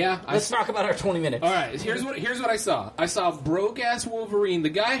 minutes. Yeah, Let's talk about our 20 minutes. All right, here's what I saw. I saw broke ass Wolverine. The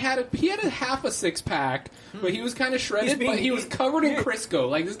guy had a half a six pack, but he was kind of shredded. But he was covered in Crisco.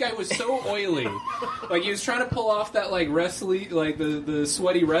 Like this guy was so oily. Like he was trying to pull off that like wrestly, like the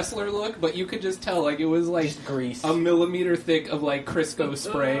sweaty wrestler look, but you could just tell like it was like Just grease. a millimeter thick of like Crisco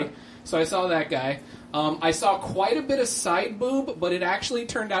spray. So I saw that guy. I saw quite a bit of side boob, but it actually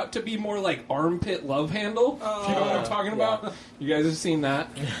turned out to be more like armpit love handle. If you know what I'm talking about? You guys have seen that.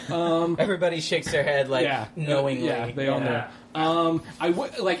 Everybody shakes their head like Yeah, knowingly. Yeah, they all know. I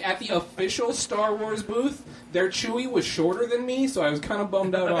would like at the official Star Wars booth. Their Chewie was shorter than me, so I was kind of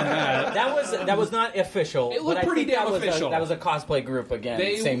bummed out on that. That was not official. It looked but I pretty think damn that was official. that was a cosplay group again.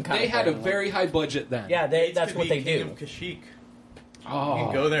 Same kind they of had a thing. very high budget then. Yeah, Gates that's could what be they King do. of Kashyyyk. Oh, You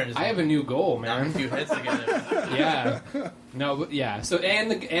can go there and just I have a new goal, knock a man. few heads together. Yeah. No, but yeah. So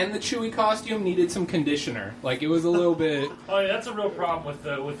and the Chewie costume needed some conditioner. Like it was a little bit. Oh, yeah, that's a real problem with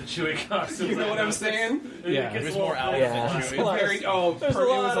the Chewie costume. You know what I'm saying? Yeah, It was more owl than Chewie. Very, There's a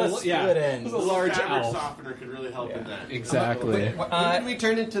lot of split it ends. was a large fabric owl. softener could really help in that. Exactly. When did we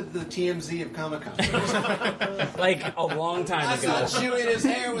turn into the TMZ of Comic Con? Like a long time I ago. saw Chewie and his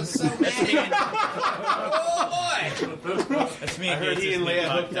hair was so mad. Oh boy! That's me. I heard he and Leia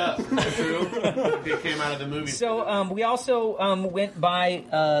hooked up. True. They came out of the movie. So we also went by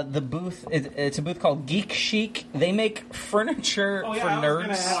the booth. It's a booth called Geek Chic. They make furniture Oh yeah, for I was nerds. going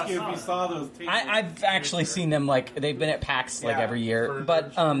to ask you if you saw those tables. I've actually seen them, like, they've been at PAX, like, Yeah, every year. for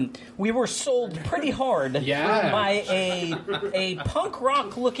But we were sold pretty hard Yeah. by a punk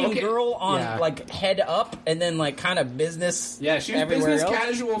rock-looking Okay. girl on, Yeah. like, head up, and then, like, kind of business Yeah, she was everywhere business else.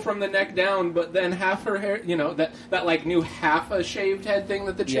 casual from the neck down, but then half her hair, that like new half a shaved head thing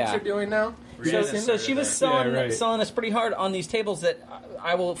that the chicks Yeah. are doing now. So she was selling, Yeah, right. selling us pretty hard on these tables that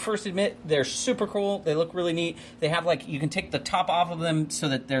I will first admit they're super cool. They look really neat. They have, like, you can take the top off of them so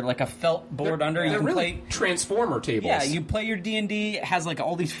that they're like a felt board under. You They're can really play. transformer tables. Yeah, you play your D&D. It has like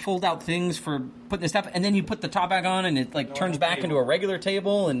all these fold-out things for putting this stuff, and then you put the top back on, and it like turns back into a regular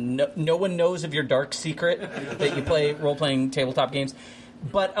table, and no one knows of your dark secret that you play role-playing tabletop games.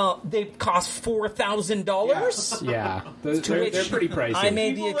 But they cost $4,000. Yeah, they're which pretty pricey. I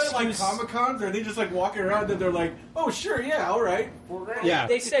made the People at like excuse. Comic Cons, are they just like walking around and they're like, "Oh sure, yeah, all right, $4,000." Yeah.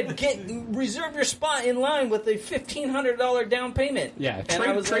 They said reserve your spot in line with a $1,500 down payment. Yeah, And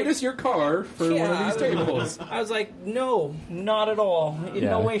I was trade like, us your car for Yeah, one of these I was- tables. I was like, no, not at all, in Yeah.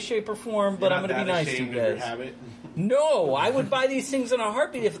 no way, shape, or form. But I'm going to be nice to you guys. Habit. No, I would buy these things in a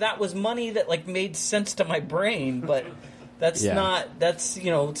heartbeat if that was money that like made sense to my brain, but that's Yeah. not. That's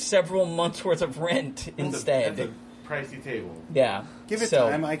several months worth of rent instead. That's a pricey table. Yeah. Give it So-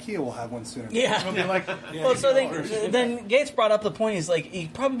 time. IKEA will have one sooner. Yeah. It'll be like, Well, so then Gates brought up the point is like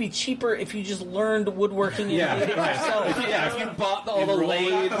it'd probably be cheaper if you just learned woodworking and Yeah, did it yourself. If you bought all the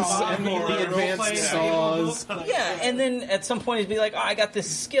lathes and the advanced saws. Yeah, and then at some point it'd be like, oh, I got this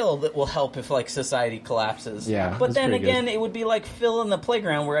skill that will help if like society collapses. Yeah, but that's then pretty again, good. it would be like Phil in the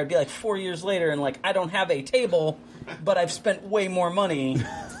playground where I'd be like 4 years later and like I don't have a table, but I've spent way more money.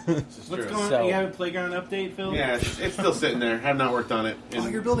 What's going on? So- You have a playground update, Phil? Yeah, it's still sitting there. Have not worked on it. oh,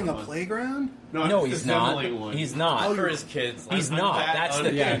 you're building a playground? No, I'm No, just he's not. assembling one. He's not. For his kids. He's I'm not. that That's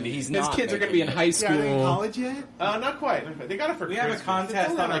the Yeah. thing. He's His not. kids are going to be in high Yeah, are they in school. college yet? Not quite. They got it for We have a Christmas.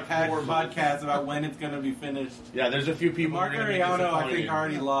 contest It's on only our like 4 months. podcast about when it's going to be finished. Yeah, there's a few people. Mark who are gonna be Ariano, I think, disappointed.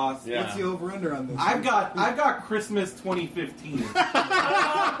 already lost. Yeah. What's the over-under on this? I've got Christmas 2015.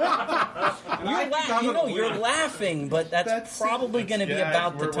 You're laughing, but that's probably going to be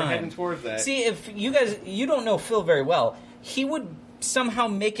about the we're time. heading towards that. See, if you don't know Phil very well, he would somehow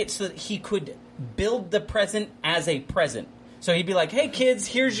make it so that he could build the present as a present. So he'd be like, "Hey kids,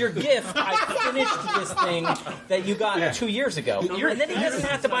 here's your gift. I finished this thing that you got 2 years ago," and then he doesn't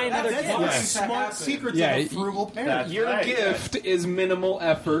have to buy another That's gift. one of Yeah. the smart secrets Yeah, of a frugal parent. Your right. gift is minimal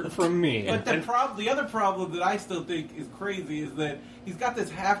effort from me. But the other problem that I still think is crazy is that he's got this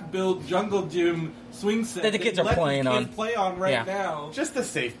half-built jungle gym swing set That the kids he are lets playing his on. kids play on right Yeah. now. Just the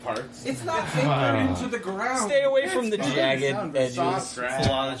safe parts. It's not anchored into the ground. Stay away from the It's fine. jagged Sound edges. soft. It's a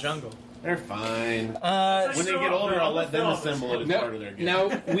lot of the jungle. They're fine. Uh, When they get older, I'll let them assemble it as part of their gift. Now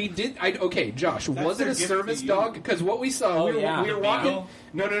we did. Okay, Josh, was it their a gift service to you. dog? Because what we saw, Oh, we were yeah. walking.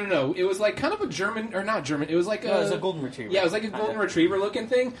 No. It was like kind of a German, or not German. It was like No, it was a golden retriever. Yeah, it was like a golden retriever looking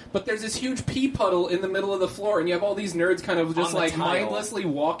thing. But there's this huge pee puddle in the middle of the floor, and you have all these nerds kind of just On the like tile. mindlessly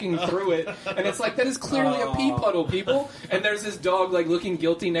walking through it, and it's like that is clearly a pee puddle, people. And there's this dog like looking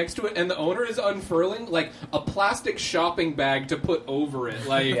guilty next to it, and the owner is unfurling like a plastic shopping bag to put over it.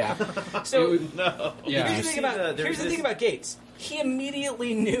 Like, yeah. So yeah. here's the thing about Gates. He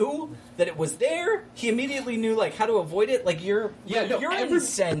immediately knew that it was there. He immediately knew like how to avoid it. Like your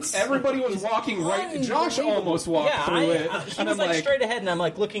sense. Everybody was walking right. Josh almost walked through it, He and was I'm like like, straight ahead, and I'm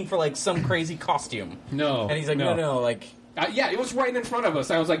like looking for like some crazy costume. no. And he's like, no, like. Yeah, it was right in front of us.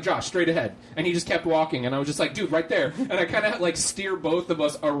 I was like, Josh, straight ahead. And he just kept walking, and I was just like, dude, right there. And I kind of like steer both of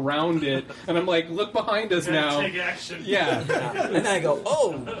us around it, and I'm like, look behind us now. Take action. Yeah. And then I go,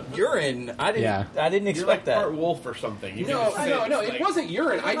 oh, urine. I didn't You're expect like that. part wolf or something. You No, can just sit, no, like- it wasn't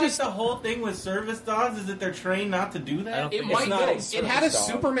urine. I Like just. the whole thing with service dogs is that they're trained not to do that. It It's might. not a It had a service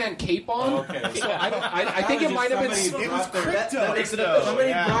dog. Superman cape on. Okay. So I think it might have been. It was crypto. Somebody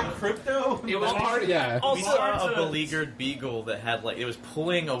yeah. brought crypto. It was part. Yeah. We Also, saw a beleaguered beagle that had like it was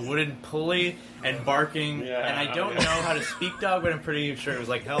pulling a wooden pulley and barking, Yeah, and I don't know how to speak dog, but I'm pretty sure it was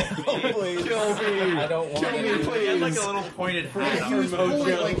like help me. Please. Kill me. I don't want Kill me, to. He had like please. a little pointed hat He on. was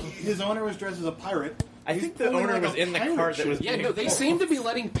pulling, like his owner was dressed as a pirate, I think the owner was in the car that was. Yeah, no, they seem to be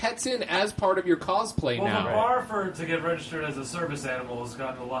letting pets in as part of your cosplay Well, now. the bar to get registered as a service animal has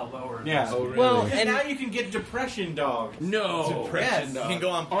gotten a lot lower. Yeah. Oh, really? Well, And and now you can get depression dogs. No. Yes. You can go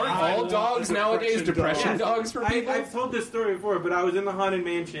on. Aren't all dogs nowadays depression dogs for people? I've told this story before, but I was in the Haunted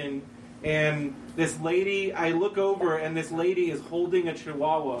Mansion, and this lady, I look over, and this lady is holding a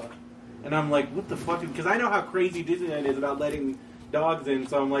chihuahua. And I'm like, what the fuck? Because I know how crazy Disneyland is about letting dogs in,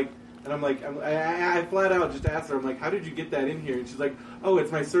 so I'm like, I flat out just asked her, I'm like, how did you get that in here? And she's like, oh,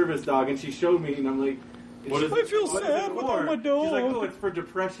 it's my service dog. And she showed me, and I'm like, what is I feel sad without my dog. She's like, oh, it's for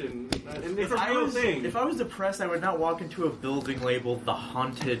depression. And it's a real thing. If I was depressed, I would not walk into a building labeled the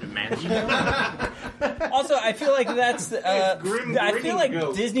Haunted Mansion. also, I feel like that's. Grim I feel like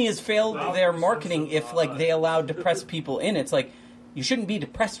ghost. Disney has failed their marketing if like they allow depressed people in. It's like. You shouldn't be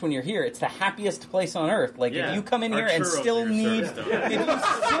depressed when you're here. It's the happiest place on earth. Like if you come in here and still need,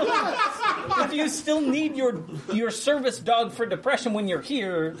 if you still need your service dog for depression when you're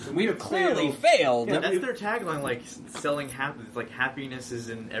here, we've clearly failed. Yeah, that's their tagline, like selling happiness is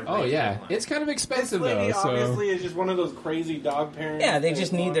in every. Oh yeah, tagline. it's kind of expensive This lady though. So obviously is just one of those crazy dog parents. Yeah, they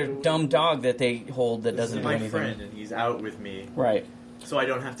just need their dumb dog that they hold that This doesn't is do my anything. friend, and he's out with me, Right. so I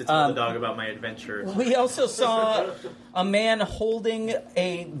don't have to tell the dog about my adventure. We also saw a man holding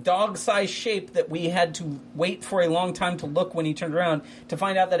a dog-sized shape that we had to wait for a long time to look when he turned around to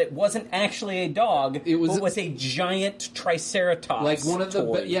find out that it wasn't actually a dog. It was a giant triceratops. like one of the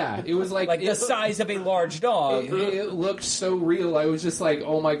toy. it was like the size of a large dog. It looked so real. I was just like,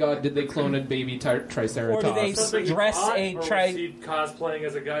 oh my god, did they clone a baby triceratops? Or did they dress a cosplaying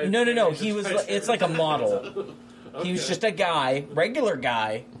as a guy? No. He was. It's like a model. Okay. He was just a guy, regular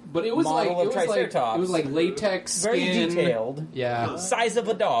guy. But it was model like of Triceratops. it was like latex Very skin. detailed. Yeah. Size of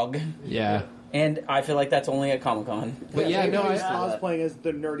a dog. Yeah. And I feel like that's only at Comic-Con. But yeah, no, he's cosplaying as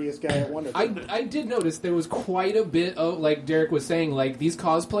the nerdiest guy at Wonder. I did notice there was quite a bit of, like Derek was saying, like these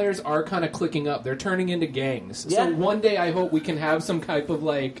cosplayers are kind of clicking up. They're turning into gangs. Yeah. So one day I hope we can have some type of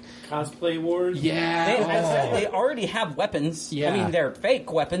like cosplay wars. Yeah. They already have weapons. Yeah. I mean, they're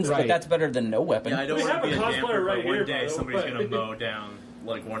fake weapons, Right. but that's better than no weapon. Yeah, I don't We want have to be a a cosplayer damper, right but one here, day by the somebody's way. going to mow down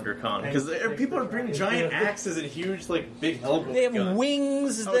like WonderCon because people are bringing giant axes and huge like big elbow. They have guns.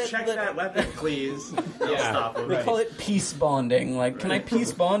 wings. Oh, check that weapon, please. I'll stop them. They call it peace bonding. Like, can I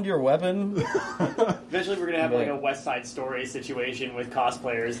peace bond your weapon? Eventually, we're gonna have like a West Side Story situation with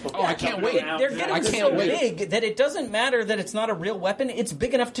cosplayers. Oh, I can't wait. They're getting so big that it doesn't matter that it's not a real weapon. It's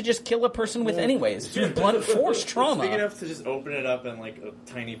big enough to just kill a person with anyways. Through blunt force trauma. It's big enough to just open it up and like a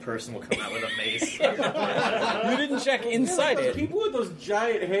tiny person will come out with a mace. You didn't check inside Those it. people with those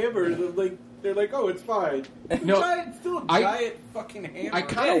giant hammers, they're like, oh, it's fine. No, Still a I- giant fucking hammer. I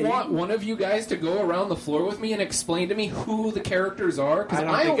kind of want one of you guys to go around the floor with me and explain to me who the characters are because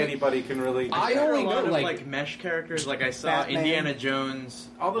I don't think anybody can really. I There are only a lot know of like mesh characters. Like I saw Batman. Indiana Jones,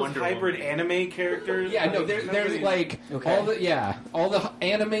 all those Wonder hybrid Woman. anime characters. yeah, no, like, there's nobody- like all the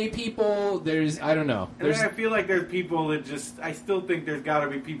anime people. There's I don't know. And There's I feel like there's people that just. I still think there's got to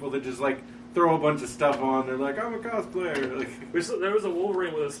be people that just like throw a bunch of stuff on. They're like, I'm a cosplayer. Like, There was a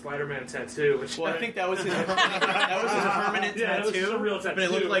Wolverine with a Spider-Man tattoo. Which Well, I think that was his permanent Yeah, that was tattoo. just a real But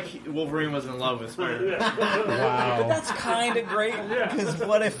it looked tattoo. like Wolverine was in love with Spider-Man. But wow. that's kind of great because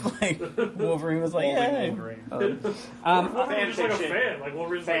what if like Wolverine was like, yeah. Wolverine. Wolverine's just like a fan. Like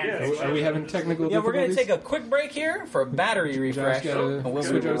Wolverine's like, yeah. Are we having technical Yeah, we're going to difficulties? take a quick break here for a battery refresh, Josh gotta and we'll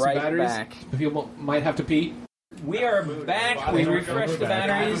switch be out some right batteries. back. People might have to pee. We are back. We refreshed the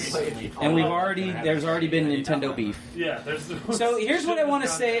batteries, and there's already been Nintendo beef. Yeah, there's. So here's what I want to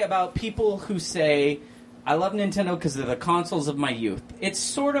say about people who say, I love Nintendo because they're the consoles of my youth. It's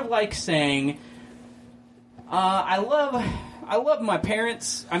sort of like saying, I love my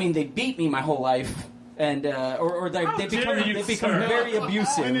parents. I mean, they beat me my whole life. And or they become very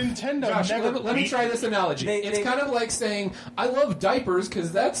abusive. Nintendo Josh, never let me try this analogy. It's kind of like saying, I love diapers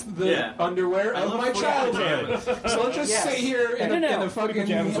because that's the underwear of my childhood. So let's just sit here in a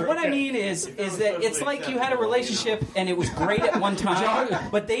fucking... What I mean is that it's like you had a relationship and it was great at one time,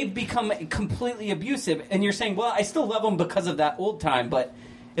 but they've become completely abusive, and you're saying, well, I still love them because of that old time, but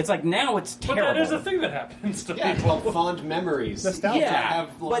it's like now it's But terrible. that is a thing that happens to Yeah, people. well, fond memories. Nostalgia. Yeah,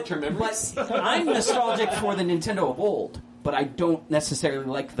 have long-term memories. but I'm nostalgic for the Nintendo of old. but I don't necessarily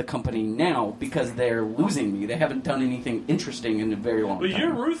like the company now because they're losing me. They haven't done anything interesting in a very long But time.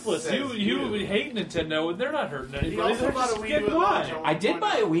 you're ruthless. You hate Nintendo, and they're not hurting anybody. also They're bought a just Wii getting U at launch. by. I did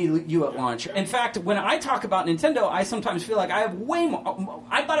buy a Wii U at launch. In fact, when I talk about Nintendo, I sometimes feel like I have way more.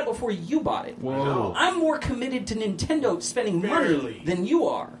 I bought it before you bought it. Whoa. I'm more committed to Nintendo spending money Barely. than you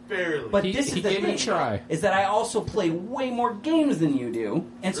are. Barely. But He- this he is the gave it a thing, try. is that I also play way more games than you do,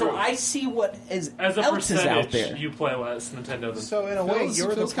 and so True. I see what is As a else is out percentage, there. you play less Nintendo than. So in a way, you're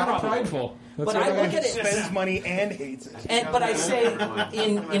the feels kind of problem. prideful. That's But what I look at it- Spends money and hates it. But I say,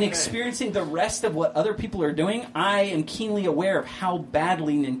 in experiencing the rest of what other people are doing, I am keenly aware of how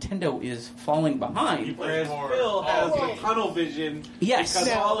badly Nintendo is falling behind. Whereas Phil has the tunnel vision. Yes. Because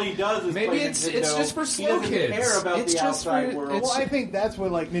Now, all he does is maybe play it's Nintendo. just for He slow doesn't kids. care about It's the just outside for- world. it's- Well, I think that's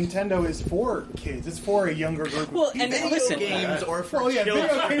what like Nintendo is for kids. It's for a younger group. Of Well, people. and listen, games or for yeah, children.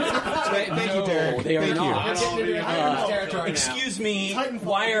 video games. Thank you, Derek. they are Thank not. you. Excuse me.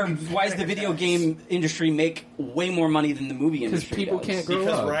 Titanfall Why is the video game industry make way more money than the movie Because industry? people does? can't grow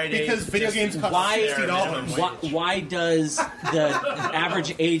Because up. Rite Aid Because video just games cost Why- $60. Why does the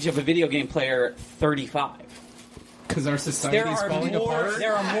average age of a video game player 35? Because our society There is are falling more. apart.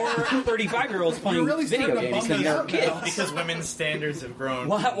 There are more 35-year-olds playing You're really video starting to games bum than me there are out kids. now. because women's standards have grown.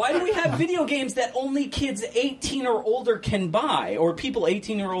 Why do we have video games that only kids 18 or older can buy, or people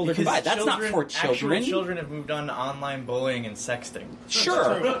 18 or older can buy? That's not for children. Actual children have moved on to online bullying and sexting.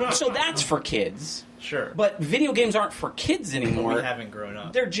 Sure. So that's for kids. Sure. But video games aren't for kids we anymore. haven't grown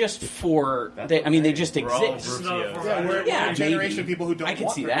up. They're just for. They just We're all exist. Rufios. Yeah, we're Yeah, a generation maybe. of people who don't I can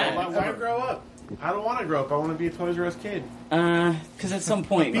want see video that. games Why ever. grow up? I don't want to grow up. I want to be a Toys R Us kid. Because at some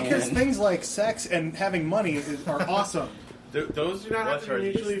point, Because man, things like sex and having money are awesome. Those do not have What to are be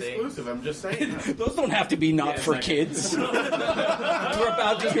these mutually things? exclusive. I'm just saying. those don't have to be not for kids. You're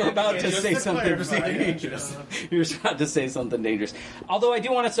about to Just say to something clarify. dangerous. You're about to say something dangerous. Although I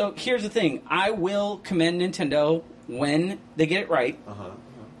do want to. So here's the thing: I will commend Nintendo when they get it right.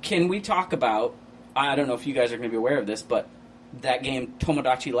 Can we talk about? I don't know if you guys are going to be aware of this, but that game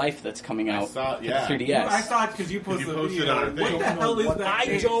Tomodachi Life that's coming out saw- for yeah. 3DS. I saw it because you posted You the posted video. on our What thing. the hell is that? I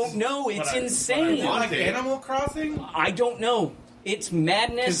game? don't know. It's insane. Is it like Animal Crossing? I don't know. It's 'Cause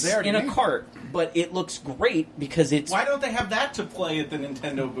madness they already in a made it. cart, but it looks great because it's. Why don't they have that to play at the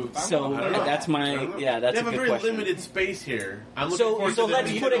Nintendo booth? So I don't know. that's I my don't know. that's they a have a good very question. limited space here. I'm looking forward So to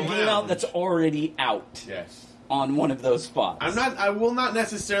let's the put a Nintendo game out Lounge. that's already out Yes. on one of those spots. I will not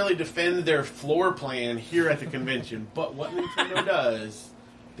necessarily defend their floor plan here at the convention, but what Nintendo does,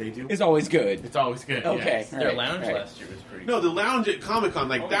 they do. It's always good. It's always good. Okay, yes. all Their right, lounge all right. last year was pretty No, the lounge at Comic Con,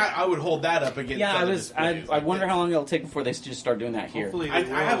 like that, I would hold that up against. Yeah, other I displays I like wonder this. how long it'll take before they just start doing that here. Hopefully I they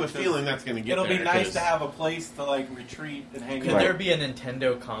have will, a 'cause feeling that's going to get It'll there. be nice 'cause to have a place to like retreat and hang Could out. there be a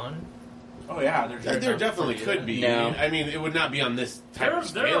Nintendo Con? Oh yeah, there's There definitely could be. No. I mean, it would not be on this type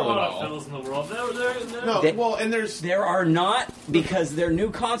of There are a scale at lot of all. fellas in the world. They're No, They- well, and there's There are not, because their new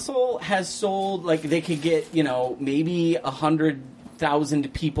console has sold, like, they could get, maybe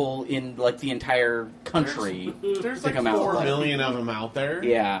 100,000 people in, like, the entire country there's to like come out. 4 million of them out there.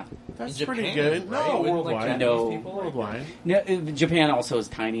 Yeah. That's In pretty Japan, good. right? No, Wouldn't, like, worldwide. Japanese No. people like Worldwide. No, Japan also is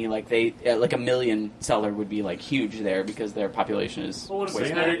tiny. Like, they, like, a million seller would be, like, huge there because their population is Well, what if way they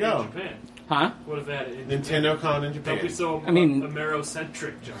See, had there it you go. in Japan? Huh? What if they had it in Nintendo Japan? Con in Don't Japan. be so I mean-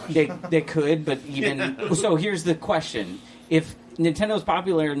 Amerocentric, Josh. They could, but even so, here's the question: if Nintendo's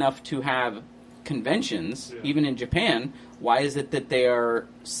popular enough to have conventions, Yeah. even in Japan, why is it that they are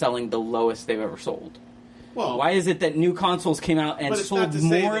selling the lowest they've ever sold? Well, Why is it that new consoles came out and But it's not sold to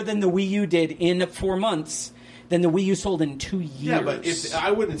say more that- than the Wii U did in 4 months than the Wii U sold in 2 years? yeah, but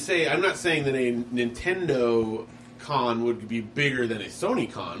I wouldn't say. I'm not saying that a Nintendo Con would be bigger than a Sony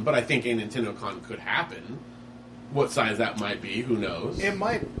Con, but I think a Nintendo Con could happen. What size that might be, who knows? It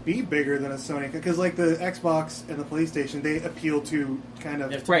might be bigger than a Sony because, like the Xbox and the PlayStation, they appeal to kind of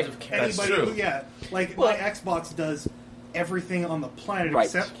They have tons Right. of characters. That's anybody. true. Yeah, like Well- my Xbox does everything on the planet Right.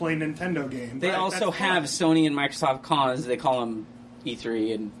 except play Nintendo games. they Right, also that's have fine. Sony and Microsoft cons. They call them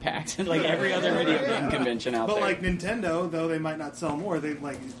E3 and PAX, and like every other video game convention out But there. like Nintendo, though they might not sell more, they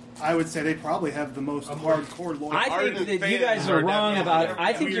like. I would say they probably have the most hardcore loyal. I think ardent that you fans guys are are wrong definitely- about.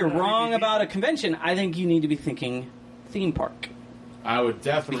 I think weird you're wrong RPG. about a convention. I think you need to be thinking theme park I would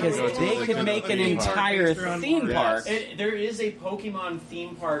definitely because go to they the could make an theme park. entire based around theme Mario. park. There is a Pokemon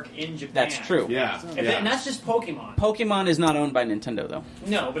theme park in Japan. That's true. Yeah, And yeah. that's just Pokemon. Pokemon is not owned by Nintendo though.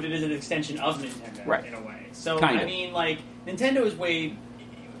 No, but it is an extension of Nintendo Right. in a way. So Kinda. I mean, like Nintendo is way.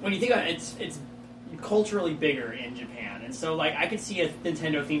 When you think about it, it's culturally bigger in Japan, and so like I could see a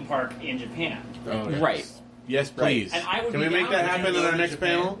Nintendo theme park in Japan. Oh, yes. Right. Yes, please. And I would Can be we make down that to happen go in our to next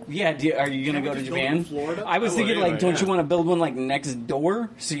Japan. panel? Yeah, are you going to go to Japan? Florida? I was I thinking, would, like, don't yeah. you want to build one, like, next door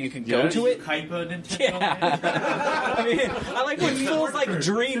so you could go Yes. to it? Kaipa Nintendo. Yeah. I mean, I like when Phil's, like,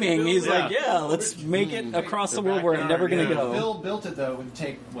 dreaming. He's like, yeah, let's make it across the world where I'm never going to go. Phil built it though. It would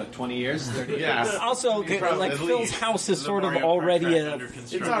take what 20 years, 30 years. Yeah. Also, Probably like, at Phil's least. house is The sort of Mario Kart already track a under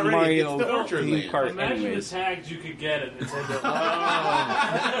construction. It's already Mario it's the Orchard theme Land. park Imagine anyways. the tags you could get at Nintendo.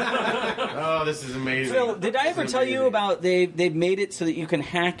 Oh, this is amazing. Phil, did I ever This is tell you amazing. about they've made it so that you can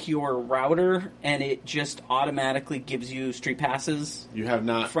hack your router and it just automatically gives you street passes You have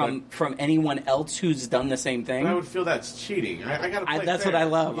not from anyone else who's done the same thing? I would feel that's cheating. I got to play That's fair. what I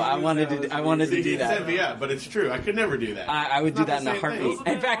love. I wanted to do It set that. me up, but it's true. I could never do that. I would It's do not that in the a same heartbeat.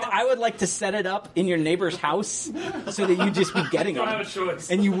 thing. In fact, I would like to set it up in your neighbor's house so that you just be getting You don't them, have a choice.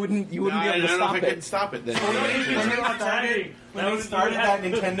 and you wouldn't be able I to don't know stop if I it. could stop it then. When they started that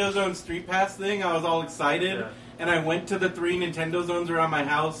Nintendo Zone Street Pass thing, I was all excited, Yeah. and I went to the 3 Nintendo Zones around my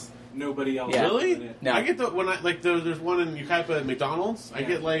house. Nobody else Yeah. did Really? it. No. I get the when I like there's one in Ukaipa at McDonald's. I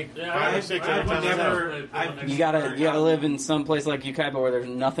get like Yeah, 5 or I 6 would every time I never- go. You gotta live in some place like Ukaipa where there's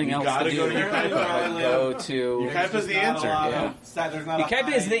nothing You else gotta to go do. to Ukaipa. Go to Ukaipa's the answer. Yeah. There's not a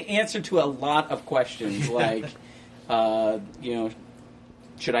Ukaipa is high- the answer to a lot of questions, like,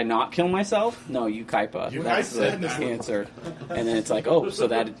 should I not kill myself? No, Ukaipa. That's the answer. And then it's like, oh,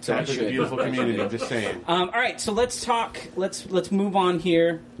 so I It's a should. beautiful community. Just saying. All right, so let's talk. Let's move on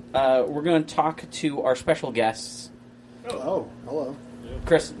here. We're going to talk to our special guests. Oh, hello.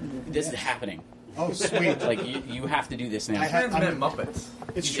 Chris, this is happening. Oh, sweet. Like you have to do this now. Transmit Muppets.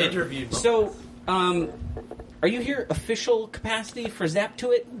 It's You true. interviewed Muppets. So, are you here official capacity for Zap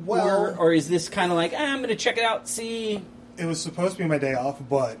to it, Well- or is this kind of like I'm going to check it out, see? It was supposed to be my day off,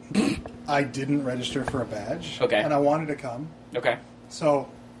 but I didn't register for a badge. Okay. And I wanted to come. Okay, So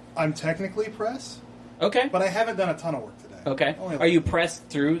I'm technically press, okay, but I haven't done a ton of work today. okay. Only Are you pressed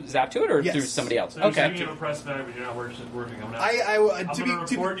through Zap to it or Yes. through somebody else? So you're saying Okay. you have a press bag, but you're not working on that. I'm I'm to going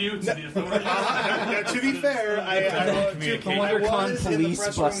to report you to the authorities. to be fair, I WonderCon was in the police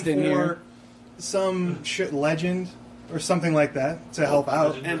press bust room in for here. some shit legend or something like that to help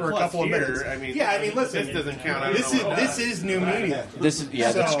out And for a plus couple of here, minutes. I mean, yeah, I mean, listen, this doesn't count. I don't This know is about this that. is new media. This is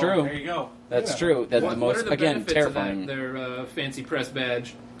that's So- true. There you go. That's Yeah. true. That's the What most are the again benefits terrifying. of that, their fancy press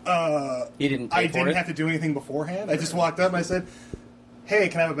badge? You didn't pay I for didn't it. have to do anything beforehand. I just walked up and I said, "Hey,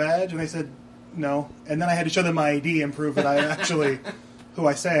 can I have a badge?" And they said, "No." And then I had to show them my ID and prove that I actually who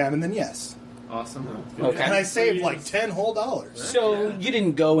I say I am. And then yes, Awesome. Okay. and I saved like $10 whole. So you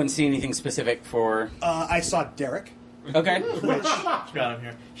didn't go and see anything specific for? I saw Derek. Okay. Got him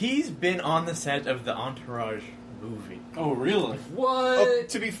here. He's been on the set of the Entourage movie. Oh, really? What? Oh,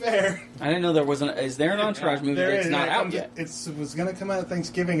 to be fair, I didn't know there wasn't. Is there an Entourage movie there that's is. not It out comes- yet? It was going to come out at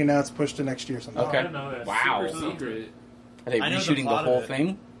Thanksgiving, and now it's pushed to next year sometime. Okay. I didn't know that. Wow. Super secret. Are they I know the reshooting the plot of whole it.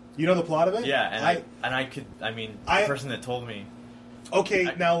 thing? You know the plot of it? Yeah, and the person that told me. Okay,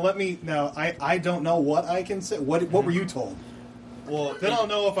 now let me. Now I don't know what I can say. What were you told? Well, Then I'll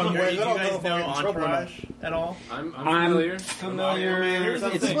know if I'm. do Then you I'll guys know if know I'm in trouble or not. Entourage at all? I'm familiar. Familiar.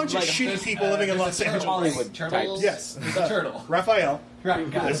 It's a bunch of shitty people living in Los Angeles. Hollywood Turtles. types. Yes, There's a turtle. Raphael. Right,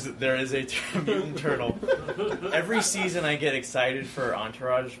 got it. There is a mutant turtle. Every season I get excited for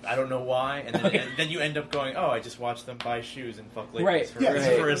Entourage. I don't know why, and then you end up going, "Oh, I just watched them buy shoes and fuck ladies Right, for,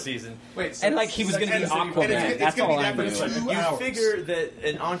 yeah. for a season." Wait, so And like he was going to be and Aquaman. it's That's gonna all be I that for knew. 2 You hours. figure that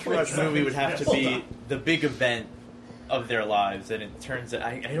an Entourage movie would have to be the big event of their lives, and it turns out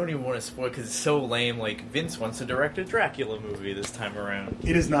I don't even want to spoil because it's so lame. Like Vince wants to direct a Dracula movie this time around.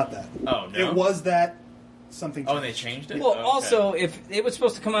 It is not that. Oh no! It was that something. Oh, and they changed it. Well, Oh, okay. also, if it was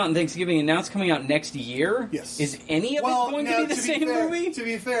supposed to come out on Thanksgiving and now it's coming out next year, Yes. is any of Well, it going now, to be the same fair, movie? To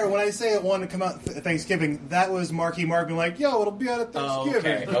be fair, when I say it wanted to come out Thanksgiving, that was Marky Mark being like, "Yo, it'll be out at Oh,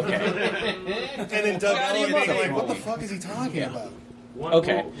 Thanksgiving," okay. and then Doug Got Elliott him being up. like, "What the fuck is he talking Yeah. about?"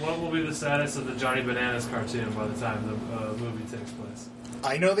 Okay. What will be the status of the Johnny Bananas cartoon by the time the movie takes place?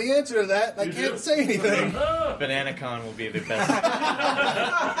 I know the answer to that. I You can't do? say anything. BananaCon will be the best.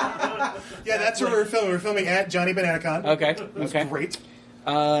 Yeah, that's where we're filming. We're filming at Johnny BananaCon. Okay, It was okay. great.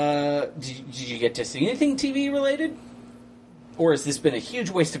 Did you get to see anything TV related? Or has this been a huge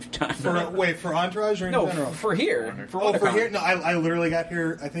waste of time? For Entourage or in no, general? for here. For Oh, for WonderCon. here? No, I literally got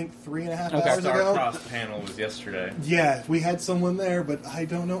here, I think, 3.5 Okay. hours ago. Starcrossed panel was yesterday. Yeah, we had someone there, but I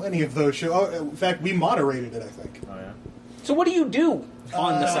don't know any of those shows. Oh, in fact, we moderated it, I think. Oh yeah. So what do you do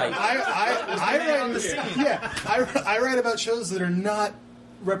on the site? I write about shows that are not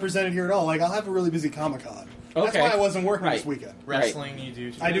represented here at all. Like, I'll have a really busy Comic-Con. That's Okay. why I wasn't working Right. this weekend. Wrestling you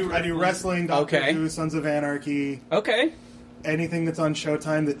do too. I do wrestling, Doctor Okay. Who, Sons of Anarchy, Okay. anything that's on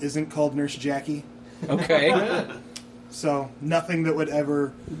Showtime that isn't called Nurse Jackie. Okay. So nothing that would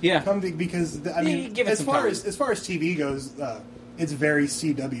ever come to, because I mean, give it as some far time. as far as TV goes, it's very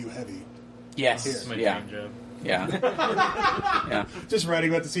CW heavy. Yes. That's my Yeah. dream job. Yeah. Yeah. Just writing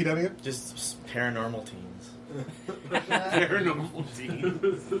about the CW. Just paranormal teens. Paranormal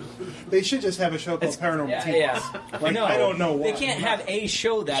teens. They should just have a show called Paranormal Yeah, Teens. yeah. Like, No, I don't know why. They can't have a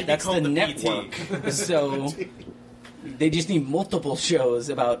show Should be that's the called the network. PT. So they just need multiple shows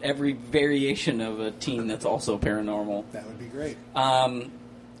about every variation of a teen that's also paranormal. That would be great.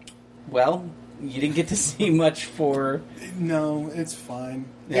 Well, you didn't get to see much for. No, it's fine.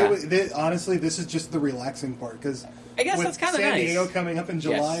 Yeah. Honestly, this is just the relaxing part because I guess with that's kinda San nice. Diego coming up in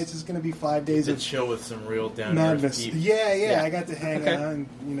July. Yes. It's just going to be 5 days It's a of chill with some real down madness. deep. Yeah. I got to hang Okay. out and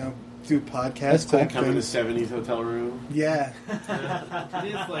do podcasts. That's cool. type Come in the things. 70s hotel room. Yeah, It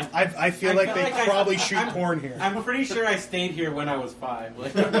is like I feel like they probably shoot porn here. I'm pretty sure I stayed here when I was 5.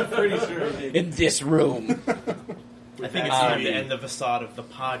 Like, I'm pretty sure I did. In this room. I think it's time to end the facade of the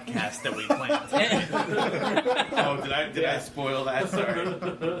podcast that we planned. Oh, did I spoil that? Sorry.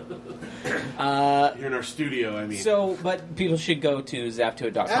 You're in our studio, I mean. So, but people should go to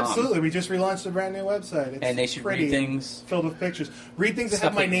zaptoid.com. Absolutely, we just relaunched a brand new website. It's And they should pretty read things. filled with pictures. Read things that Stuff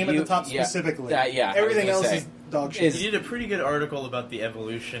have my that name at you- the top yeah, specifically. that- yeah, I was Everything gonna else say. is dog shit. You did a pretty good article about the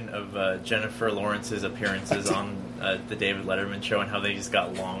evolution of Jennifer Lawrence's appearances on the David Letterman show and how they just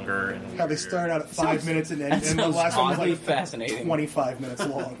got longer and How they weirder. started out at 5 minutes and that and the sounds last one was oddly like fascinating. 25 minutes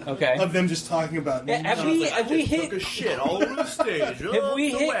long. Okay. Of them just talking about. Yeah, have we hit Took a shit all over the stage. have we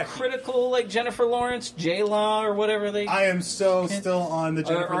hit critical like Jennifer Lawrence, J-Law, or whatever they? I am so still on the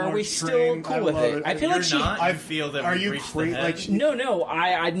Jennifer Or are we Lawrence still train. cool I with love it? I feel You're like she. not. I I feel that are we've you reached cra- the head. like she- No,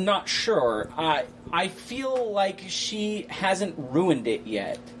 I'm not sure. I feel like she hasn't ruined it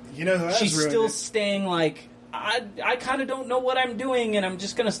yet. You know who has She's ruined still it? staying like I kind of don't know what I'm doing, and I'm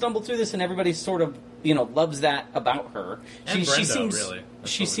just going to stumble through this, and everybody sort of loves that about her. And she Brenda, seems really. That's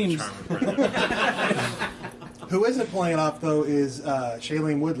she the seems charm of Brenda. Who isn't playing it off though is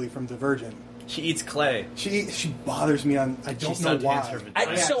Shailene Woodley from Divergent. She eats clay. She bothers me on. I don't She's know not why. answer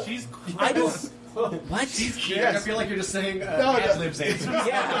vagina. I, so she's I don't what I feel like you're just saying No, ad libs answers.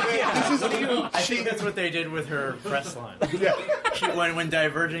 yeah. I think that's what they did with her press line. Yeah. When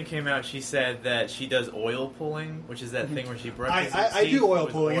Divergent came out, she said that she does oil pulling, which is that thing where she brushes her I do teeth oil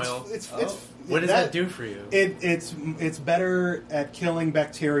with pulling. oil. It's What does that do for you? It's better at killing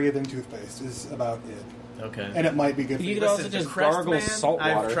bacteria than toothpaste is about it. Okay. And it might be good for You you. could also Listen, just the Crest gargle Man, salt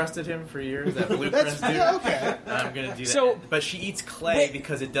water. I've trusted him for years. That Blue That's Crest dude. yeah, okay. I'm gonna do that. So- but she eats clay Wait.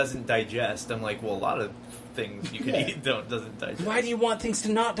 because it doesn't digest. I'm like, well, a lot of things you can Yeah. eat doesn't digest. Why do you want things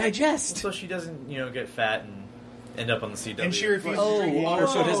to not digest? So she doesn't, get fat and end up on the CW. And she refuses to drink Oh, water.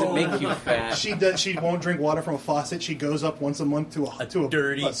 so it doesn't make you fat. She does. She won't drink water from a faucet. She goes up once a month to a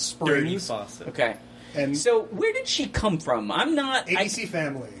dirty, a springs. dirty faucet. Okay. And So where did she come from? I'm not. ABC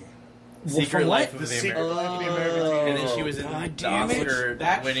Family. Secret from Life what? of The the Secret American. Life of the American Teen. And then she was in God the damn it. Oscar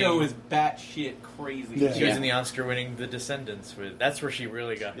That winning. show is batshit crazy. Yeah. She was in the Oscar winning The Descendants with. That's where she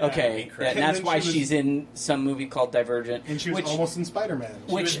really got. Okay, got credit. and that's then why she was- she's in some movie called Divergent, And she was which almost in Spider-Man.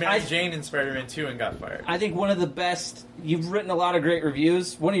 She was which Mary I Jane in Spider-Man 2 and got fired. I think one of the best. You've written a lot of great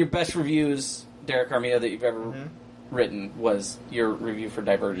reviews. One of your best reviews, Derek Armia, that you've ever written was your review for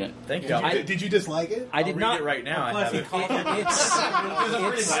Divergent. Thank you. Did you dislike it? I did I'll not. read it right now. I Plus, have he it. called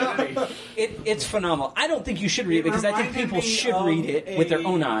It's phenomenal. I don't think you should read it because I think reminded people me should of read it with their a-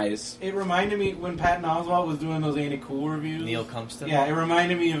 own eyes. It reminded me when Patton Oswalt was doing those Ain't It Cool reviews. Neil Compton. Yeah, it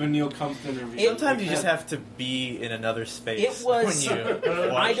reminded me of a Neil Compton review. Sometimes you just have to be in another space It was. when you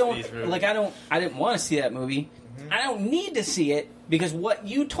watch I don't these movies. like. I didn't want to see that movie. I don't need to see it because what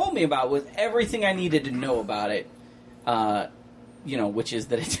you told me about was everything I needed to know about it. Which is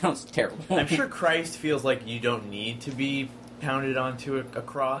that it sounds terrible. I'm sure Christ feels like you don't need to be pounded onto a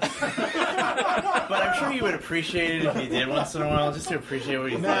cross. But I'm sure you would appreciate it if you did once in a while, just to appreciate what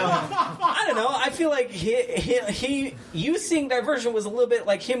he's doing. I don't know. I feel like you seeing Diversion was a little bit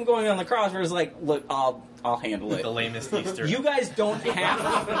like him going on the cross, where it's like, look, I'll handle it. The lamest Easter. You guys don't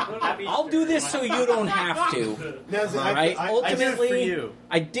have. I'll do this so you don't have to. Now, see, All right. Ultimately, I did it for you.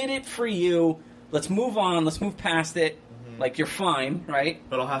 I did it for you. Let's move on. Let's move past it. Like you're fine, right?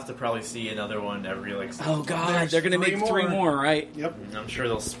 But I'll have to probably see another one every Oh God, There's they're gonna make 3 more, right? Yep. I'm sure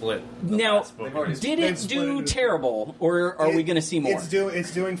they'll split. the Now, last book. did They've it split do into- terrible, or are we gonna see more? It's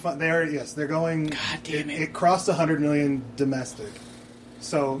doing fun. They're going. God damn it. It crossed 100 million domestic.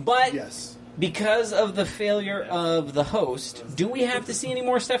 So, But- yes, Because of the failure of the host, do we have to see any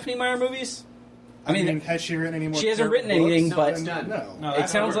more Stephanie Meyer movies? I mean, has she written any more? she hasn't written character anything, books? but No. it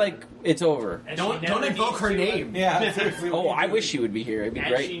sounds like it's over. And Don't she never invoke her needs to- name. Yeah. Oh, I wish she would be here. It'd be And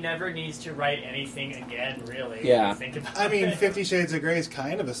great. she never needs to write anything again, really. Yeah. When you think about I mean, it. 50 Shades of Grey is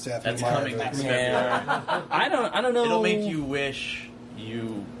kind of a step That's in coming Marvel. next Yeah. I don't know. It'll make you wish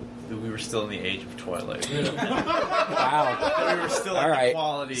that we were still in the age of Twilight. Wow. That we were still at All the right.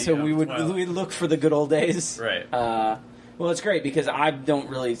 quality. So of we would Twilight. look for the good old days. Right. Well, it's great because I don't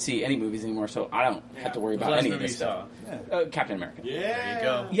really see any movies anymore, so I don't have to worry What about was any the of last this movie you stuff. saw? Captain America. Yeah. There you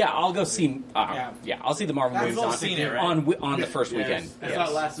go. Yeah, I'll go see. I'll see the Marvel We've movies all on, seen it, right? on the first weekend. I Yes. saw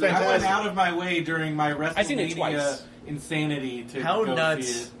it last week. I went Fantastic. out of my way during my I've seen it WrestleMania twice. insanity to How go see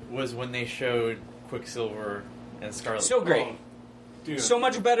nuts it. was when they showed Quicksilver and Scarlet? So great. Dude. So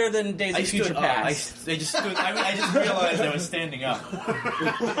much better than Days I of Future stood up. Past. They just stood. I just realized I was standing up.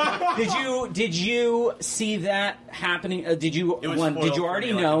 Did you see that happening? Did you It was did spoiled you for already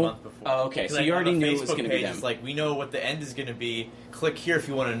me, like, know? a month before. Oh, okay. 'Cause So I you have already a knew it was Facebook going to be page. them. It's like, we know what the end is going to be. Click here if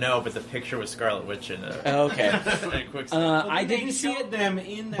you want to know. But the picture was Scarlet Witch and Okay. and Quicksilver. I didn't see it. them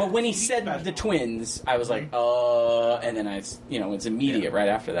in that But when he TV said special. the twins, I was like, and then it's immediate right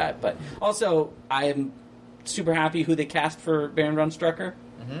after that. But also, I am super happy who they cast for Baron von Strucker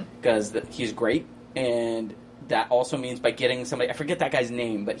because he's great, and that also means by getting somebody, I forget that guy's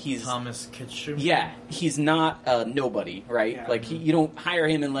name, but he's Thomas Kitschum. yeah, he's not a nobody, right? Yeah. Like you don't hire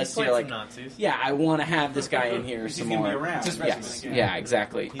him unless He's played you're some like, Nazis. yeah, I want to have this guy in here He's some gonna more. be around. Just Yes, wrestling, yeah,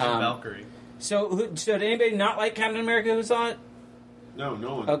 exactly. He's in Valkyrie. So did anybody not like Captain America who saw it? No,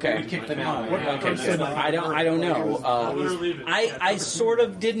 no one. Okay. We kicked them out. Okay, so I don't know. I sort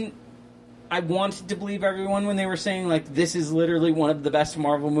of didn't. I wanted to believe everyone when they were saying like this is literally one of the best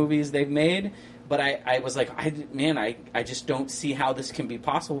Marvel movies they've made, but I was like, I just don't see how this can be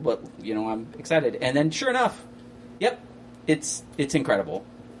possible. But I'm excited, and then sure enough, yep, it's incredible,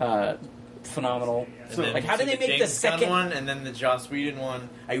 phenomenal. And then Like, how did they make the James Gunn second one and then the Joss Whedon one?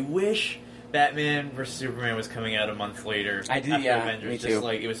 I wish Batman vs Superman was coming out a month later. I did, after yeah, Avengers, me just too.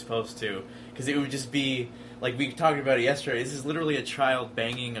 like it was supposed to, because it would just be like we talked about it yesterday. This is literally a child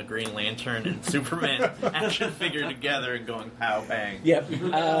banging a Green Lantern and Superman action figure together and going pow bang. Yep.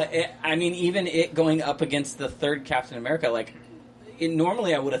 I mean, even it going up against the third Captain America, like,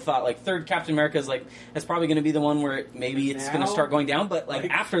 normally I would have thought, like, third Captain America is, like, that's probably going to be the one where maybe it's going to Now? start going down, but, like,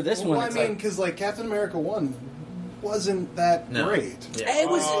 after this one, Well, I it's mean, like... because like Captain America 1 wasn't that No. great. Yeah. It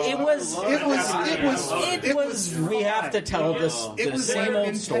was. It We have to tell this It the was same better old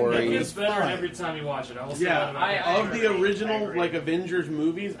Nintendo. It story. gets better Fine. every time you watch it. I will say Yeah, that about it. of the agree. original I agree. like Avengers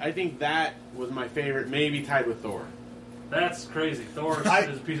movies, I think that was my favorite, maybe tied with Thor. That's crazy. Thor I-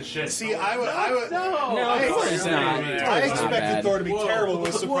 is a piece of shit. See, I would. No, I, of course not. I Thor's not expected bad. Thor to be Whoa. terrible. and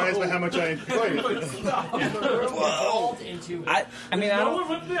was surprised by how much I enjoyed it. Evolved into I mean, I No don't... one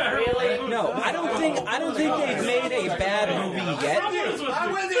went there. Really? No, I don't think they've made a bad movie yet.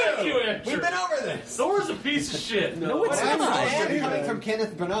 I'm with you. We've been over this. Thor's a piece of shit. No, it's That's not. coming from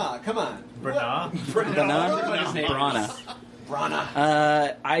Kenneth Branagh. Come on. Branagh? Brana.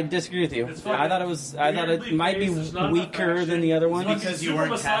 Branagh. I disagree with you. It's I thought it was. I thought it weirdly might be based. There's not enough weaker action. than the other one. Because Because you you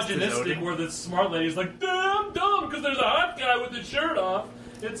weren't super cast as misogynistic, Odin. where the smart lady's like, damn dumb, because there's a hot guy with his shirt off.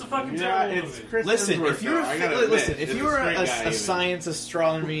 It's a fucking Yeah, terrible it's movie. Chris Listen, Hemsworth, if you're though, I gotta admit, if is you were straight guy a even. science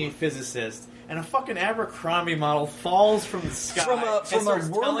astronomy physicist and a fucking Abercrombie model falls from the sky From a and starts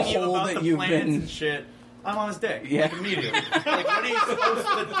telling you wormhole about that the you've planets been- and shit, I'm on his dick. Yeah. Like, immediately. Like, what are you supposed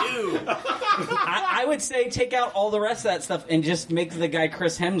to do? I would say take out all the rest of that stuff and just make the guy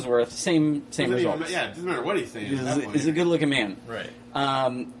Chris Hemsworth same Doesn't even results. ma- yeah, it doesn't matter what he's saying. at that point. He's a good looking man. Right.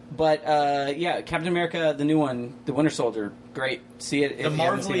 But yeah, Captain America, the new one, the Winter Soldier, great. See it. The if you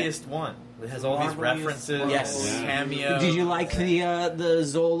haven't seen it. marveliest one. It has all these Marveliest references, one. Yes. cameos. Did you like the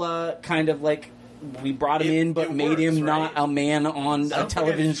Zola kind of like we brought him It- in but it made works, him not right? a man on a Don't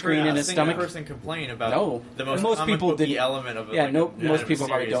television forget, screen in a his single stomach? person complain about No. the most Most comic people booky didn't- element of it. Yeah, like, no. a- Most a people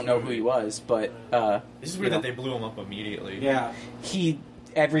probably serious don't know who movie. he was, but It's just you weird know. that they blew him up immediately. Yeah. he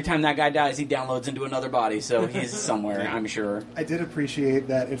every time that guy dies, he downloads into another body, so he's somewhere. I'm sure. I did appreciate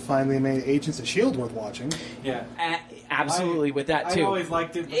that it finally made Agents of S.H.I.E.L.D. worth watching. Yeah. Absolutely, with that I too. always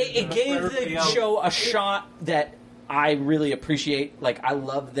liked it. It gave Everybody the else- show a shot that I really appreciate. Like, I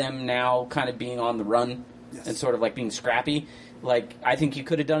love them now kind of being on the run and sort of like being scrappy. Like, I think you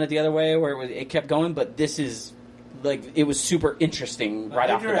could have done it the other way where it kept going, but this is like it was super interesting The right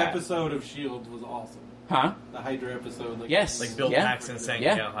after Hydra that. episode of S.H.I.E.L.D. was awesome. Huh? The Hydra episode. Like, Yes. Like Bill yeah. Paxton saying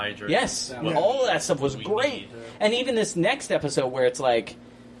Yeah. Hail Hydra. Yes. Yeah. All of that stuff was We great. need. And even this next episode where it's like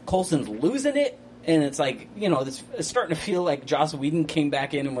Coulson's losing it And it's like, it's starting to feel like Joss Whedon came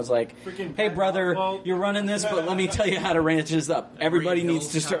back in and was like, "Hey, brother, you're running this, but let me tell you how to ranch this up. Everybody needs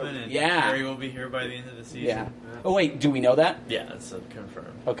to start." Yeah, Harry will be here by the end of the season. yeah. Oh wait, do we know that? Yeah, that's confirmed.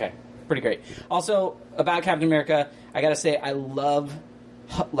 Okay, pretty great. Also, about Captain America, I gotta say, I love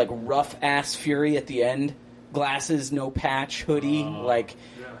like rough ass Fury at the end. Glasses, no patch, hoodie. Like,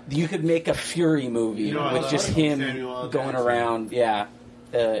 you could make a Fury movie with just him going around. Yeah.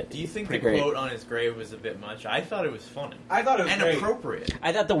 Do you think the great. quote on his grave was a bit much? I thought it was funny. I thought it was and great. appropriate.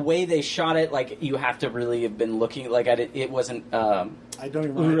 I thought the way they shot it, like, you have to really have been looking like at it. It wasn't. I don't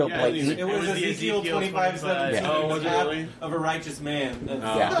even real Yeah, blatant. It was Ezekiel 25:17 Yeah. Oh, was it really? of a righteous man.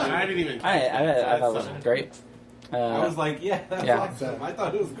 Yeah. I didn't even. I thought it was great. I was like, yeah, that's Yeah. awesome. I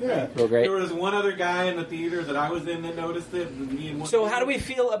thought it was great. Yeah. Real great. There was one other guy in the theater that I was in that noticed it. And me and one So, how do we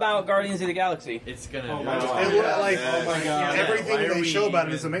feel about Guardians of the Galaxy? It's gonna. Oh my It God. looked like Oh my God. everything Why are they we show about it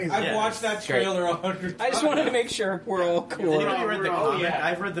even- is amazing. I've Yeah. watched that trailer 100 times. I just wanted to make sure we're all Has cool. anybody read the comic? yeah.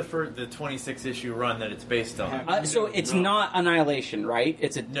 I've read the 26 issue run that it's based on. So it's not Annihilation, right?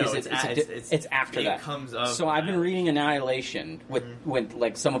 It's a No, is it's it, it's after it that. comes of So I've been reading Annihilation with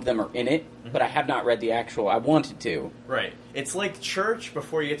like some of them are in it, but I have not read the actual. I wanted to. Right. It's like church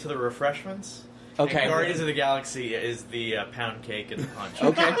before you get to the refreshments. Okay. And Guardians of the Galaxy is the pound cake and the punch.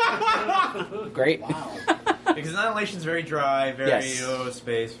 Okay. Great. Because Annihilation's very dry, very Yes.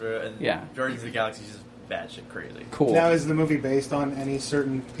 space, and Yeah. Guardians of the Galaxy is just batshit crazy. Cool. Now, is the movie based on any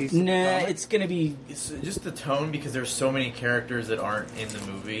certain piece of Nah, comic? it's gonna be. It's just the tone because there's so many characters that aren't in the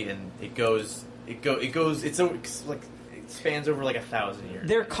movie, and it's like it spans over like 1,000 years.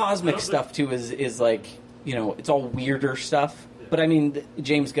 Their cosmic stuff too is like it's all weirder stuff. But I mean,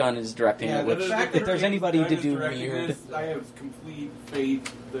 James Gunn is directing it. Which, if there's anybody to do weird, I have complete faith.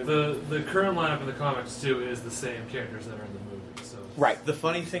 That The current lineup in the comics too is the same characters that are in the movie. So right? The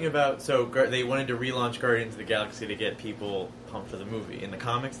funny thing about they wanted to relaunch Guardians of the Galaxy to get people pumped for the movie. In the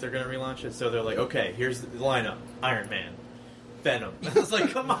comics, they're going to relaunch it, so they're like, okay, here's the lineup: Iron Man, Venom. It's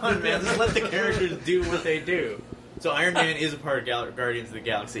like, come on, man, just let the characters do what they do. So Iron Man is a part of Guardians of the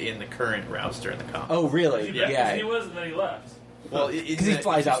Galaxy in the current roster in the comics. Oh, really? yeah, he was and then he left. Well, because he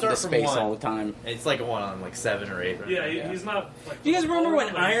flies out into space all the time. It's like a one on like 7 or 8. Right? Yeah, he's not. Like, Do you guys remember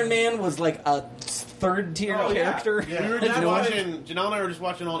when Iron Man was like a third-tier character? Yeah. We were just watching. Janelle and I were just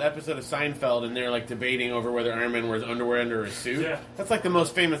watching an old episode of Seinfeld, and they're like debating over whether Iron Man wears underwear under his suit. Yeah. That's like the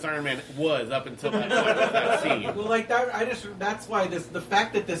most famous Iron Man was up until that point with that scene. well, like that. That's why the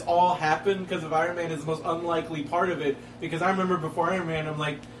fact that this all happened because of Iron Man is the most unlikely part of it. Because I remember before Iron Man,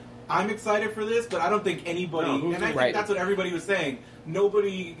 I'm excited for this, but I don't think anybody. No, and I think that's what everybody was saying.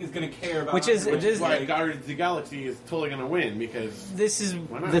 Nobody is going to care about. Which is why Guardians of the Galaxy is totally going to win because this is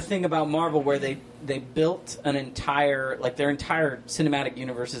not? the thing about Marvel where they built an entire their entire cinematic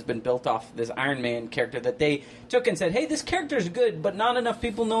universe has been built off this Iron Man character that they took and said, hey, this character's good, but not enough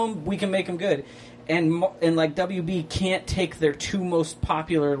people know him. We can make him good. And like WB can't take their two most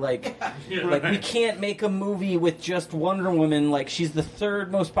popular we can't make a movie with just Wonder Woman, like she's the third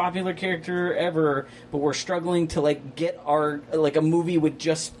most popular character ever, but we're struggling to get our a movie with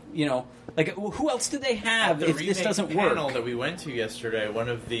just who else did they have if this doesn't panel work? panel that we went to yesterday, one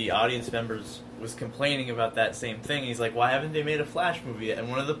of the audience members was complaining about that same thing. He's like, why haven't they made a Flash movie yet? And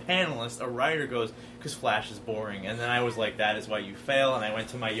one of the panelists, a writer, goes, because Flash is boring. And then I was like, that is why you fail. And I went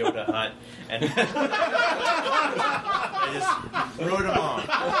to my Yoda hut and I just wrote him off.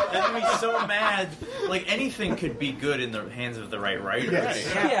 That made me so mad. Like, anything could be good in the hands of the right writer.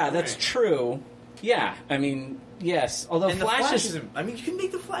 Yes. Yeah, that's true. Yeah, I mean, yes. Although And the Flash is I mean, you can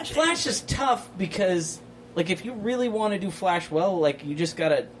make the Flash. Flash is tough because, if you really want to do Flash well, you just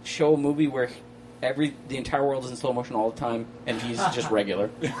gotta show a movie where the entire world is in slow motion all the time, and he's just regular.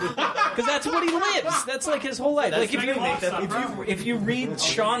 Because that's what he lives. That's his whole life. That's If you read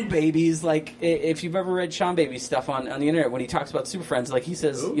Sean Baby's, if you've ever read Sean Baby's stuff on the internet, when he talks about Super Friends, he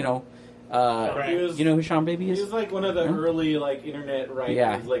says, Ooh. you know who Sean Baby is? He was one of the early internet writers.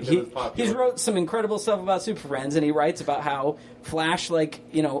 Yeah, that was popular. he's wrote some incredible stuff about Super Friends, and he writes about how Flash,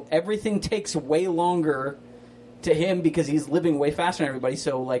 everything takes way longer to him because he's living way faster than everybody.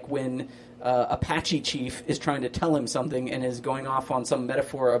 So, when Apache Chief is trying to tell him something and is going off on some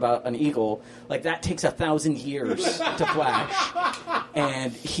metaphor about an eagle, that takes 1,000 years to Flash,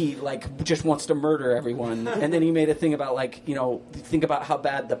 and he just wants to murder everyone. And then he made a thing about think about how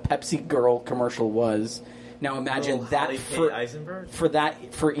bad the Pepsi Girl commercial was. Now imagine that for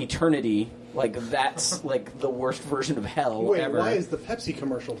eternity, that's the worst version of hell Wait, ever. why is the Pepsi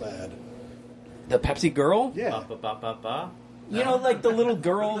commercial bad? The Pepsi Girl? Yeah. You know, like the little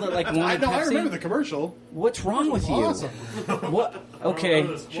girl that like wanted I know. I Pepsi? remember the commercial. What's wrong with you? Awesome. What? Okay.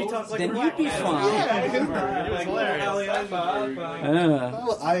 She talks like Then a you'd be black fine. man. It was hilarious.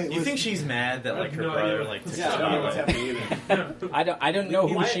 You think she's mad that like her brother like took I don't know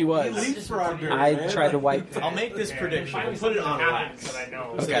who she was. I tried to wipe. I'll make this prediction. We'll put it on wax. I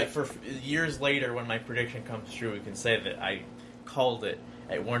know. So that for years later, when my prediction comes true, we can say that I called it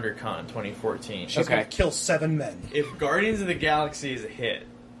at WonderCon 2014. She's gonna kill 7 men. If Guardians of the Galaxy is a hit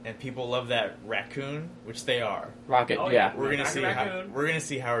and people love that raccoon, which they are, Rocket, yeah. we're gonna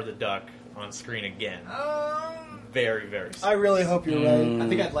see Howard the Duck on screen again. Very, very soon. I really hope you're right. I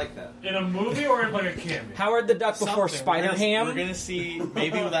think I'd like that. In a movie or in like a cameo? Howard the Duck before Something. Spider-Ham? We're gonna see.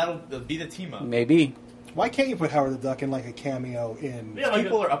 Maybe that'll be the team up. Maybe. Why can't you put Howard the Duck in like a cameo in? Yeah, like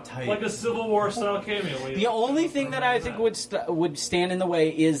People are uptight. like a Civil War style cameo. where you- The only thing that I think would stand in the way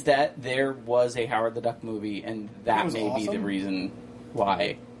is that there was a Howard the Duck movie, and That that was may be the awesome. reason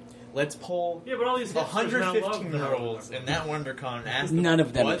why. Let's poll Yeah, but all these hipsters now love 115-year-olds in that WonderCon. Ask None them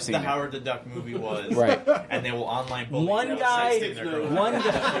of them what have seen the it. Howard the Duck movie was, Right. And they will online bully One you. guy, Six in their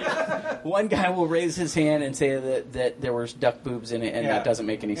garage. one guy will raise his hand and say that there was duck boobs in it, and Yeah. that doesn't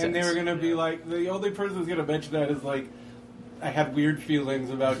make any sense. And they were gonna be like, the only person who's gonna mention that is like, I had weird feelings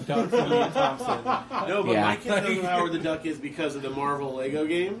about Duck and Ian Thompson. No, but Yeah. my kids know who Howard the Duck is because of the Marvel Lego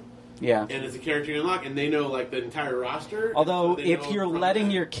game, Yeah. and it's a character you unlock, and they know like the entire roster. Although, so they if know you're from letting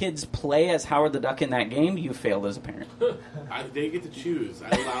that. your kids play as Howard the Duck in that game, you failed as a parent. They get to choose. I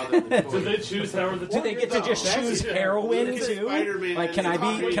allow them to Did they choose Howard the Do Duck? they get to just that's- choose heroin Look at too? Spider-Man. Like, can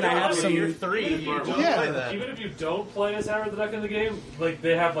I have some? You're 3. You don't play that. Even if you don't play as Howard the Duck in the game, like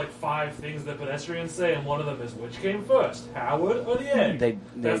they have like 5 things that pedestrians say, and one of them is which came first, Howard or the egg? They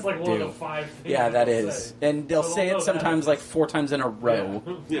That's like one do. of the 5 things. Yeah, that they'll is, say. and they'll So say they'll it know sometimes that. like 4 times in a row.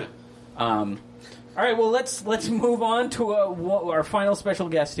 Yeah. All right, well let's move on to our final special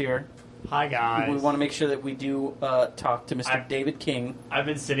guest here. Hi guys. We want to make sure that we do talk to Mr. David King. I've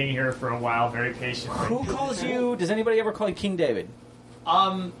been sitting here for a while, very patiently. Who calls you? Does anybody ever call you King David?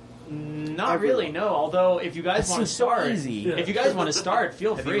 Not really. No. Although, if you guys That want to seems so start, easy. if you guys want to start,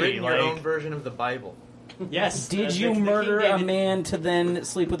 feel Have free. you written your like, own version of the Bible? yes. Did the you King murder a David- man to then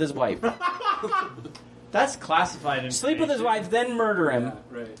sleep with his wife? That's classified information. Sleep with his wife, then murder him.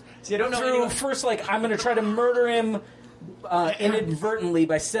 Right. See, I don't know. Through anyone- first, like I'm going to try to murder him inadvertently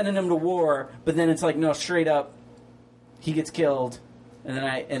by sending him to war, but then it's like no, straight up, he gets killed,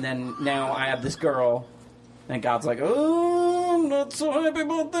 and then now I have this girl, and God's like, oh, I'm not so happy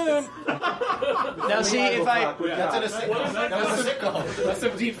about that. Now, see if I. That's in a sitcom. That was a sitcom. That's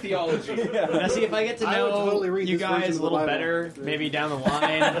some deep theology. Now, see if I get to I would know totally read you this version guys of a the little Bible. better, maybe down the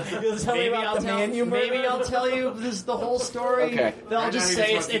line. You'll tell me about the man you murdered? Maybe I'll tell you the whole story. Okay. Then I'll Right just now he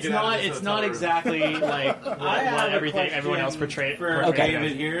say just it's wants to get out of not this it's not hotel room. exactly like what have a everything everyone else question portrayed. for Okay.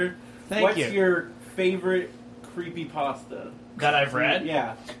 David here. Thank What's you. your favorite creepypasta? That I've read,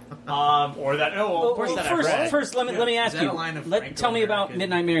 Yeah. or that of course that I've read. First, let me ask Is that you. a line of Tell me about Franco-American?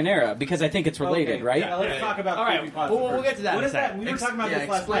 Midnight Marinara because I think it's related, Okay, right? Yeah, let's talk about All right, creepypasta. we'll first. get to that What in a is that? second. We were talking about this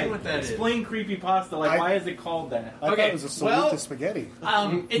last explain night. what that is. Explain creepypasta. Like, why is it called that? I thought Okay, it was a salute well- to spaghetti.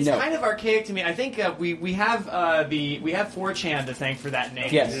 It's No. kind of archaic to me. I think we have 4chan to thank for that name.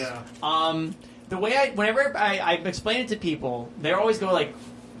 Yes. Yeah. The way whenever I explain it to people, they always go like,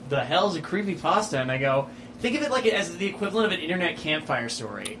 "The hell's a creepypasta?" And I go, think of it like as the equivalent of an internet campfire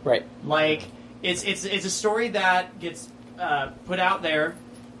story. Right. Like it's a story that gets put out there,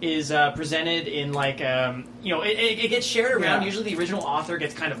 is presented in like it gets shared around. Yeah. Usually the original author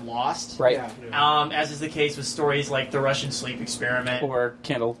gets kind of lost. Right. Yeah. As is the case with stories like the Russian sleep experiment Or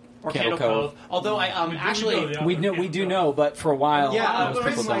Candle Candle Cove. Although I actually We do know, but for a while, Yeah, most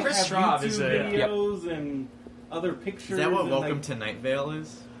Chris- people don't. Chris Have Straub YouTube is a- videos and other pictures. Is that what and, Welcome like, to Night Vale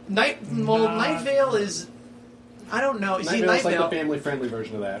is? Night Vale is. I don't know. See, Night Night Vale's like Vale. the family-friendly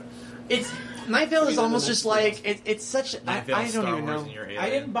version of that. It's Night Vale is almost just like it's such. Night I Vale, don't Star even Wars, know. and your I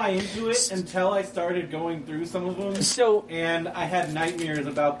didn't buy into it until I started going through some of them, So and I had nightmares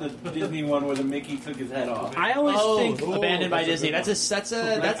about the Disney one where the Mickey took his head off. I always think Abandoned by Disney. That's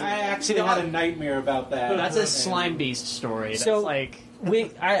I actually had a nightmare about that. That's a slime beast story. That's So- like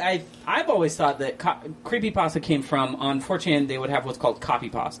I've always thought that creepypasta came from, on 4chan they would have what's called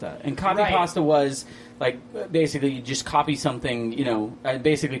copypasta, and copypasta was like basically you just copy something,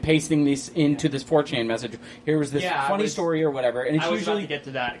 basically pasting this into this 4chan message. Here was this funny story or whatever, and it's I was usually about to get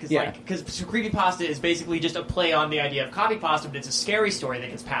to that because Yeah. creepypasta is basically just a play on the idea of copypasta, but it's a scary story that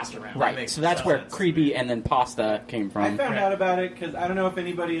gets passed around. right. makes So that's where sense. creepy and then pasta came I from. found out about it because I don't know if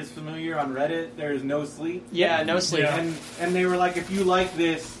anybody is familiar on Reddit. There's No Sleep. Yeah, no sleep. Yeah. And they were like, if you like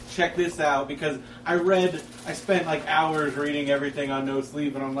this, check this out because I spent like hours reading everything on No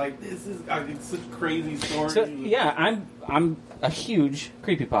Sleep, and I'm like, this is it's such crazy stories. So yeah, I'm a huge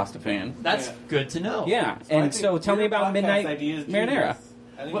creepypasta fan. That's good to know. Yeah, So I and think so tell me your about podcast Midnight idea is Marinara. genius.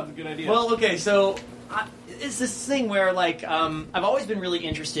 I think it's a good idea. Well, okay, so it's this thing where, like, I've always been really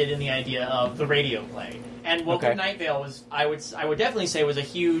interested in the idea of the radio play, and Woke Okay. of Night Vale was, I would definitely say, was a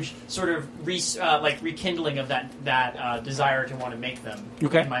huge sort of rekindling of that desire to want to make them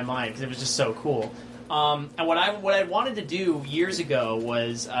Okay. in my mind because it was just so cool. And what I wanted to do years ago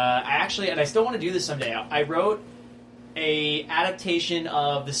was I still want to do this someday. I wrote a adaptation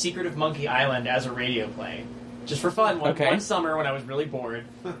of The Secret of Monkey Island as a radio play. Just for fun, one summer when I was really bored,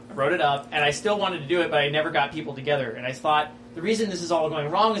 I wrote it up, and I still wanted to do it, but I never got people together. And I thought, the reason this is all going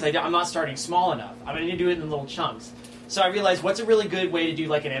wrong is I'm not starting small enough. I'm going to do it in little chunks. So I realized, what's a really good way to do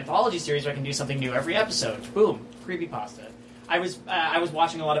like an anthology series where I can do something new every episode? Boom, creepypasta. I was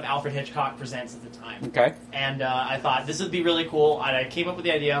watching a lot of Alfred Hitchcock Presents at the time. Okay. And I thought, this would be really cool. I came up with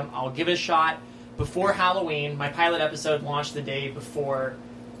the idea, I'll give it a shot before Halloween. My pilot episode launched the day before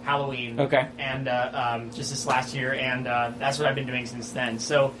Halloween. Okay. And just this last year, and that's what I've been doing since then.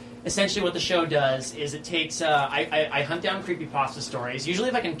 So essentially what the show does is it takes, I hunt down creepypasta stories. Usually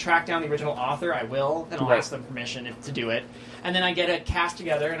if I can track down the original author, I will, and I'll ask them permission to do it. And then I get a cast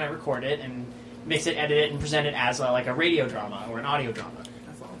together and I record it and mix it, edit it, and present it as like a radio drama or an audio drama.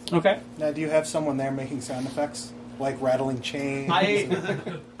 That's awesome. Okay. Now, do you have someone there making sound effects? Like rattling chains?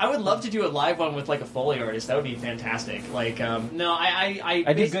 I would love to do a live one with like a Foley artist. That would be fantastic. Like, no,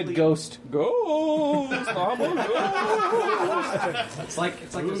 I do good ghost. Ghost. I'm a ghost. It's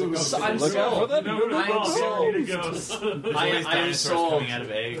like there's a ghost. I'm Look out for sold. that No, I am sold. need a ghost. I am Dinosaurs sold. coming out of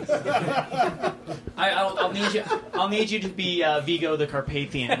eggs. I'll need you to be Vigo the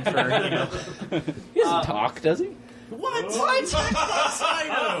Carpathian for He doesn't talk, does he? What? Saito!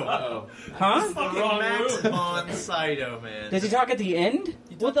 Huh? The wrong Max room. von Saito, man. Does he talk at the end?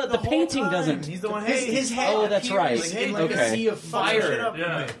 Well, the whole painting time. doesn't. He's the one. His, Hey, his head. Oh, that's right. appears in like Okay. a sea of fire.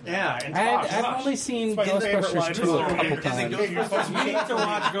 Yeah. Yeah, and I've only seen It's my favorite Ghostbusters line 2 of a the couple story. times. You need to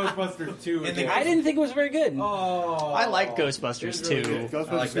watch Ghostbusters 2 In the again. I didn't think it was very good. Oh, I like Ghostbusters It's really too. good.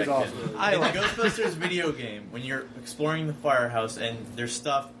 Ghostbusters I like is that awesome. kid. I In like- the Ghostbusters video game, when you're exploring the firehouse and there's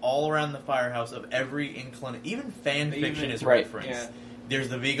stuff all around the firehouse of every inclination, even fan fiction is Right. referenced. Yeah. There's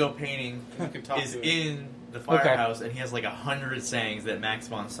the Vigo painting You can talk is to it. in the firehouse, and he has like 100 sayings that Max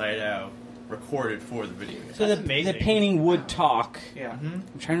von Sydow recorded for the video game. So That's the amazing. painting would talk. Yeah. I'm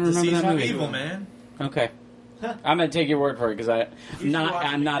trying to It's a remember season that of movie. evil, man. Okay. I'm gonna take your word for it because should watch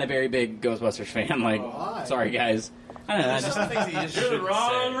I'm it. not a very big Ghostbusters fan. Like, Why? sorry guys. I don't know. I There's just some things that you just You're in the shouldn't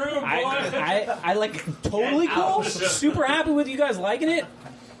wrong say. room, boy. I like totally Get cool. out. Super happy with you guys liking it.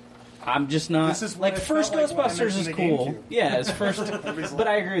 I'm just not This is what like it first felt like when I Ghostbusters is mentioned the cool. GameCube. Yeah, it's first. But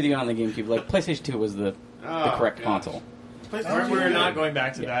I agree with you on the GameCube. Like PlayStation 2 was the correct gosh. console. We're not going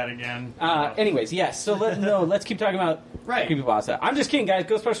back to that again. Anyways, yes. So let's keep talking about Right. creepypasta. I'm just kidding, guys.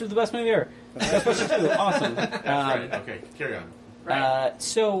 Ghostbusters is the best movie ever. Ghostbusters 2, awesome. Right, okay, carry on.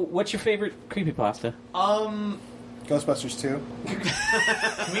 So, what's your favorite creepypasta? Ghostbusters 2.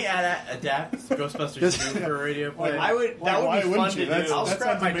 Can we adapt Ghostbusters 2 for a radio play? I would. Why- That why would be wouldn't fun you? to That's- do. I'll that scrap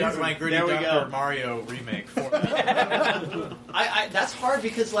sounds my, amazing. my Gritty There we Dr. go. Mario remake for That's hard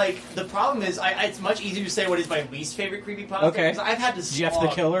because like the problem is it's much easier to say what is my least favorite creepypasta. Okay. Because I've had to Jeff the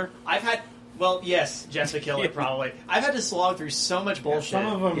slog- Killer? I've had. Well, yes, Jeff the Killer, probably. I've had to slog through so much bullshit. Some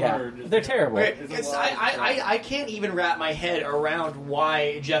of them Yeah, are just, they're terrible. Right, There's a it's, lot of I can't even wrap my head around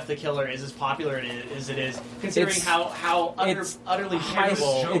why Jeff the Killer is as popular as it is, considering It's- how it's utterly high-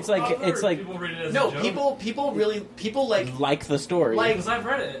 terrible. It's like- people read it as No, a joke. people really Like the story. Like- Because I've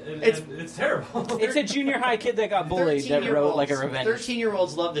read it, and It's- it's terrible. It's a junior high kid that got bullied that wrote like a revenge.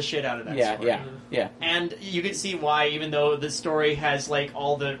 13-year-olds love the shit out of that Yeah, story. yeah. And you can see why, even though the story has like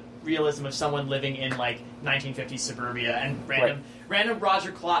all the realism of someone living in like 1950s suburbia, and random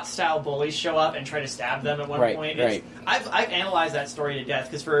Roger Klotz style bullies show up and try to stab them at one Right, point. right. I've analyzed that story to death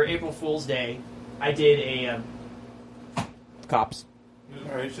because for April Fool's Day, I did a. Cops.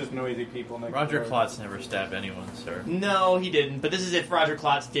 Or it's just noisy people next Roger door. Klotz never stabbed anyone, sir. No, he didn't. But this is if Roger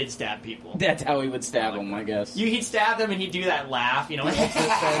Klotz did stab people. That's how he would stab him, I guess. He'd stab them and he'd do that laugh, you know.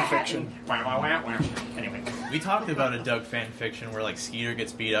 fan fiction. Wah, wah, wah, wah. Anyway. We talked about a Doug fan fiction where like Skeeter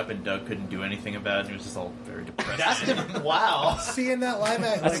gets beat up and Doug couldn't do anything about it, and it was just all very depressing. Wow. See, in that live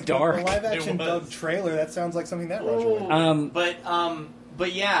action, That's dark. the live action It was. Doug trailer, that sounds like something that Roger would.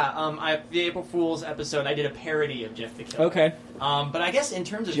 But yeah, the April Fool's episode, I did a parody of Jeff the Killer. Okay. But I guess in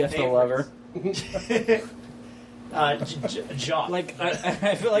terms of Jeff the favorites, Lover. Jock. Like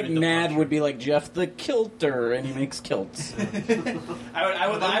I feel like Nad would be like Jeff the Kilter, and he makes kilts.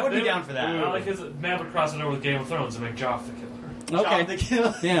 I would be down for that. I like his man would cross it over with Game of Thrones and make Joff the Killer. Okay. Joff the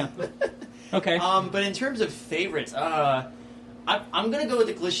Killer. Yeah. Okay. But in terms of favorites, I'm gonna go with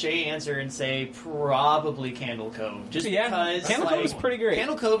the cliche answer and say probably Candle Cove, just because Candle Cove is pretty great.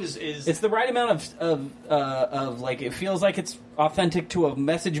 Candle Cove is it's the right amount of like it feels like it's authentic to a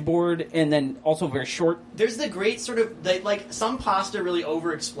message board, and then also very short. There's the great sort of like some pasta really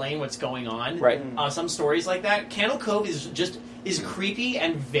over-explain what's going on. Right. Some stories like that. Candle Cove is creepy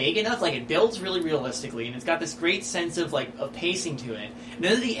and vague enough. Like it builds really realistically, and it's got this great sense of of pacing to it. And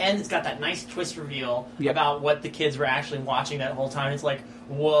then at the end, it's got that nice twist reveal about what the kids were actually watching that whole time. It's like,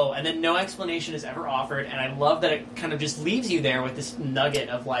 whoa! And then no explanation is ever offered. And I love that it kind of just leaves you there with this nugget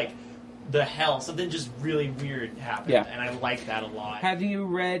of the hell, something just really weird happened. Yeah. And I like that a lot. Have you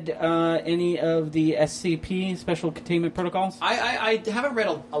read any of the SCP Special Containment Protocols? I haven't read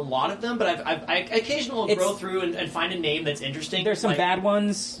a lot of them, but I occasionally go through and find a name that's interesting. There's some bad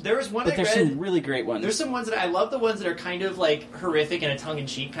ones. There was one but I there's read. some really great ones. There's some ones that I love. The ones that are kind of horrific in a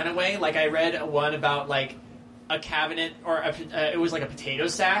tongue-in-cheek kind of way. Like I read one about a cabinet or it was like a potato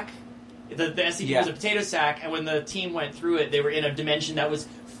sack. The SCP was a potato sack, and when the team went through it, they were in a dimension that was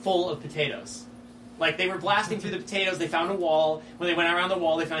full of potatoes. Like, they were blasting through the potatoes, they found a wall. When they went around the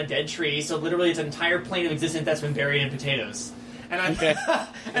wall, they found a dead tree. So literally, it's an entire plane of existence that's been buried in potatoes. And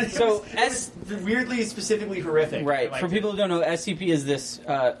and so it was weirdly, specifically horrific. Right. For people who don't know, SCP is this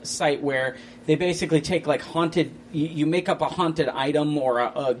site where they basically take haunted. You make up a haunted item or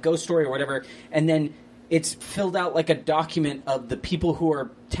a ghost story or whatever, and then it's filled out like a document of the people who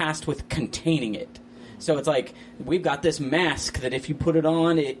are tasked with containing it. So it's like, we've got this mask that if you put it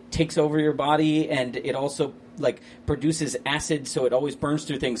on, it takes over your body, and it also produces acid, so it always burns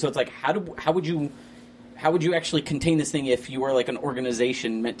through things. So it's like, how would you actually contain this thing if you were an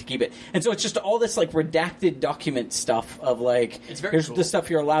organization meant to keep it? And so it's just all this redacted document stuff of here's cool. the stuff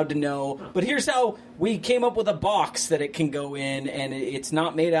you're allowed to know, but here's how we came up with a box that it can go in, and it's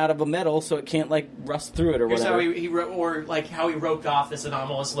not made out of a metal, so it can't rust through it or here's whatever. How he how he roped off this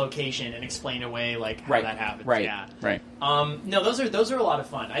anomalous location and explained away how that happens. Right. Yeah. Right. No, those are a lot of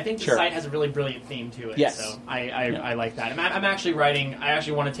fun. I think the site has a really brilliant theme to it. Yes. So I like that. I'm actually writing. I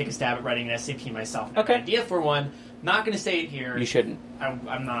actually want to take a stab at writing an SCP myself. Okay. An idea for one. Not going to say it here. You shouldn't.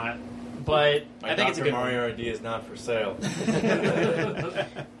 I'm not. But I think it's a good Mario one. idea is not for sale.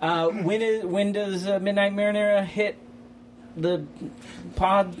 When does Midnight Marinara hit the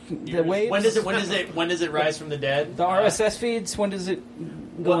pod? The waves? When does it rise from the dead? The RSS feeds. When does it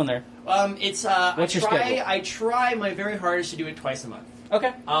go on there? It's What's your schedule? I try my very hardest to do it twice a month.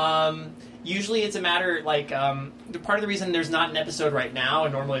 Okay. Usually it's a matter part of the reason there's not an episode right now,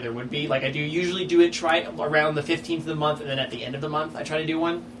 and normally there would be, I do usually do it around the 15th of the month, and then at the end of the month I try to do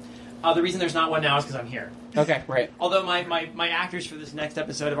one. The reason there's not one now is because I'm here. Okay, right. Although my actors for this next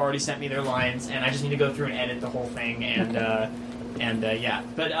episode have already sent me their lines, and I just need to go through and edit the whole thing, and yeah.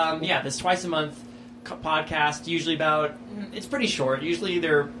 But this twice a month podcast, usually it's pretty short. Usually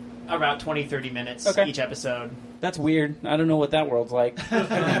they're about 20-30 minutes each episode. That's weird. I don't know what that world's like.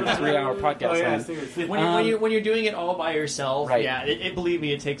 3-hour podcast. Oh, yeah, seriously. When you're doing it all by yourself, right. Yeah, it believe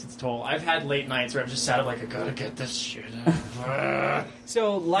me, it takes its toll. I've had late nights where I've just sat up I gotta get this shit out.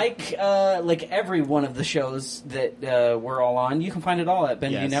 So, like every one of the shows that we're all on, you can find it all at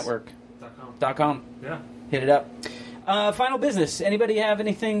BenviewNetwork.com. Yeah. Hit it up. Final business. Anybody have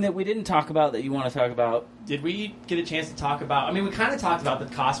anything that we didn't talk about that you want to talk about? Did we get a chance to talk about... I mean, we kind of talked about the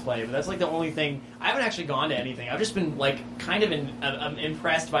cosplay, but that's the only thing... I haven't actually gone to anything. I've just been, kind of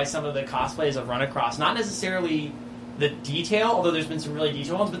impressed by some of the cosplays I've run across. Not necessarily the detail, although there's been some really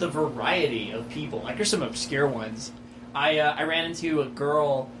detailed ones, but the variety of people. There's some obscure ones. I ran into a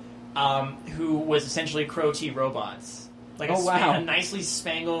girl who was essentially Crow T robots. Wow. A nicely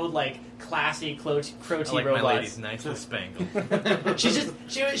spangled, classy Crow T robots. My lady's nicely spangled.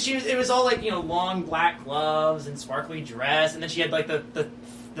 It was all long black gloves and sparkly dress, and then she had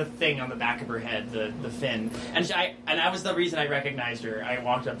the thing on the back of her head, the fin, and that was the reason I recognized her. I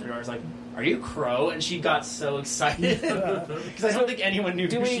walked up to her, I was like, "Are you Crow?" And she got so excited because I don't think anyone knew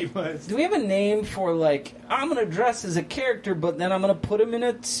who she was. Do we have a name for I'm going to dress as a character, but then I'm going to put them in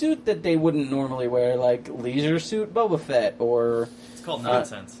a suit that they wouldn't normally wear, like Leisure Suit Boba Fett, or it's called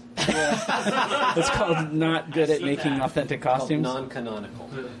nonsense. It's called not good at making authentic costumes. Non-canonical.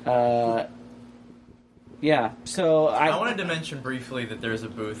 Yeah, so I wanted to mention briefly that there's a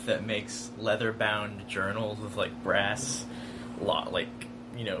booth that makes leather-bound journals with brass,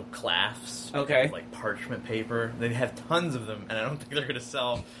 clasps. Okay. With, like parchment paper. They have tons of them, and I don't think they're going to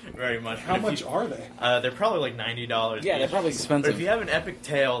sell very much. How much are they? They're probably like $90. Yeah, they're probably But expensive. if you have an epic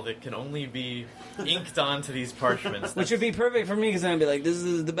tale that can only be inked onto these parchments, Which would be perfect for me because I'd be like, this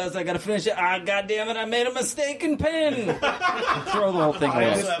is the best, I gotta finish it. Ah, goddammit, I made a mistake in pen! Throw the whole thing I away.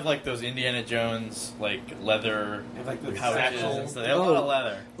 also have like those Indiana Jones like leather like the pouches satchel. and stuff. They have a lot of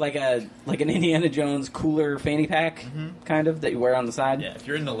leather. Like an Indiana Jones cooler fanny pack, kind of, that you wear on the side. Yeah, if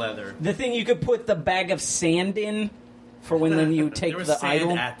you're into leather. The thing you could put the bag of sand in for when then you take There was the sand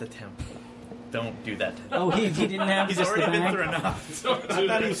idol. at the temple. Don't do that to him. Oh, he didn't have He's just the already been bag? through enough. I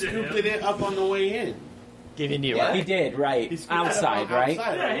thought he scooped it up on the way in. Giving you He did, right. He scooped it up Outside, right?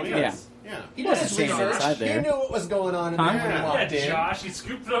 outside, Yeah, he Yeah. does. Yeah. He wasn't sand inside He there. knew what was going on in Huh? there when he Yeah. walked Yeah, in. Josh, he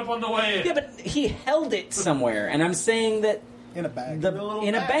scooped it up on the way in. Yeah, but he held it somewhere, and I'm saying that In a bag.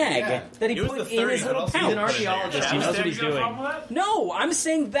 in a bag yeah. that he It was put the in his 30s, little but also pouch. he's an archaeologist. He knows what he's You got a doing. problem with that? No, I'm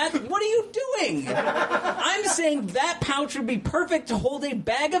saying that. What are you doing? I'm saying that pouch would be perfect to hold a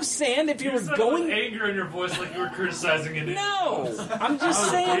bag of sand if you were said it going. with anger in your voice, like you were criticizing it. No, I'm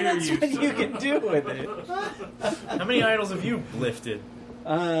just saying dare that's you, what you sir. can do with it. How many idols have you lifted?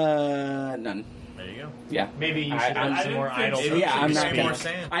 None. There you go. Yeah, Maybe you should I'm have some more didn't think idols. so. Yeah, I'm not More gonna.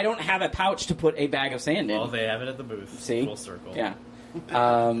 sand. I don't have a pouch to put a bag of sand in. Well, they have it at the booth. See? Full circle. Yeah.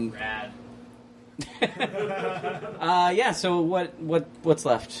 Rad. Yeah. So what's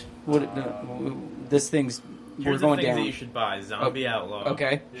left? This thing's Here's we're the going things down. that you should buy: Zombie Outlaw.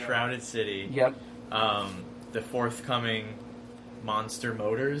 Okay. Shrouded City. Yep. The forthcoming Monster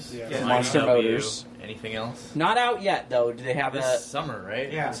Motors. Yeah. from Monster IDW. Motors. Anything else? Not out yet though. Do they have This a summer,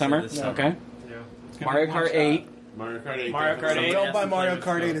 right? Yeah. summer? This summer. Okay. Yeah. Mario Kart 8. Mario Kart 8. Mario Kart 8. Don't buy Some Mario flavors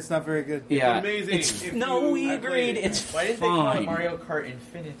Kart 8. still. It's not very good. Yeah. amazing. It's, If no, you- we I agreed. played it. It's Why didn't they call it fine. Mario Kart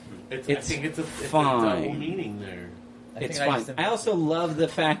Infinity? I It's think it's a fine. double meaning there. It's think I fine. just- I also love the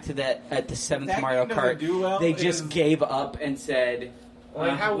fact that at the 7th That Mario game doesn't Kart, do well, they it just is- gave up and said,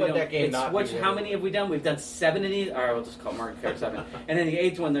 Like, how we would don't- that game it's- not be which, really? How many have we done? We've done 7 of these. All right, we'll just call it Mario Kart 7. And then the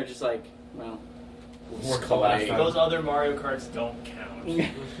 8th one, they're just like, well, we'll just call it 8. Those other Mario Karts don't count.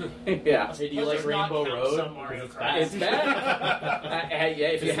 Yeah. Do you like Rainbow Road? Some Mario Karts. It's bad. Yeah,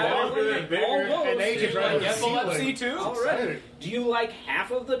 if you have longer and bigger, all those, and they can like run epilepsy too. All right. Do you like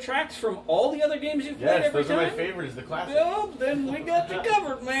half of the tracks from all the other games you've played Yes, every those are my time? favorites, the classics. Well, then we got you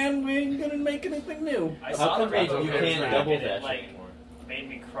covered, man. We ain't gonna make anything new. I saw the Rainbow you Road can't track double and it dash like anymore? made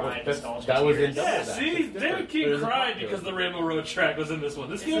me cry. That's- Nostalgia that was in tears. double Yeah, dash. see, It's David different. King There's a cried factor. because the Rainbow Road track was in this one.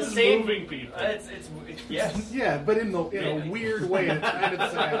 This It's game the is same- moving people. It's yes. Yeah, but in a weird way. It's kind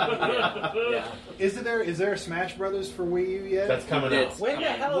of sad. Yeah. Is there a Smash Brothers for Wii U yet? That's coming out. When the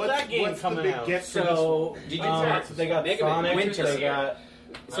hell is that game what's the coming big out? get for this So, did you They got Mega Man Sonic. Winter. They got.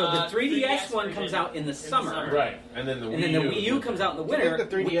 So the 3DS 3DS one comes out in the summer, Right. And then the and then the Wii U comes out in the Do you winter. think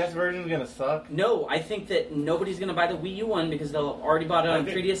the 3DS version is gonna suck? No, I think that nobody's going to buy the Wii U one because they'll already bought it on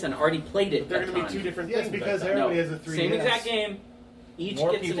 3DS and already played it. They're that going to be time. two different Yes, things. because I thought. everybody has a 3DS. Same exact game. Each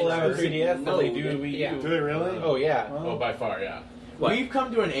More gets people an have a exclusive 3DS than they do mode. Wii U. Yeah. Do they really? Oh yeah. Oh, by far, yeah. What? We've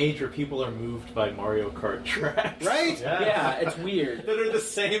come to an age where people are moved by Mario Kart tracks. Right? Yeah, it's weird. That are the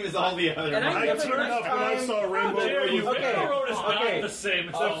same as all the other And I I never- turned up when I saw Rainbow How dare you? Road. Okay. Rainbow Road is Okay. not the same.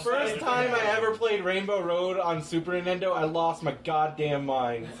 It's The all first same. time I ever played Rainbow Road on Super Nintendo, I lost my goddamn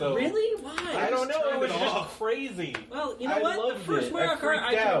mind. So Really? Why? I don't know. It turned was it just off. crazy. Well, you know I what? The loved first it. Mario I Kart, freaked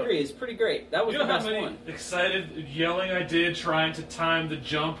I can out. agree, is pretty great. That was You the know how best many one. excited yelling I did trying to time the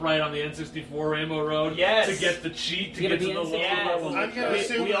jump right on the N64 Rainbow Road Yes. to get the cheat to Yeah, get but to the the lower N64 level. was- I'm going to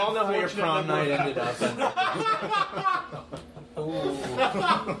assume We all know how your unfortunate prom number night of- ended up.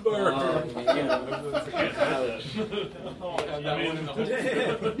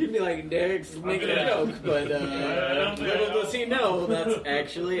 You'd be like, Derek's making a joke, but little does he know that's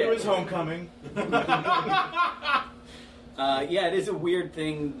actually It it. was homecoming. Yeah, it is a weird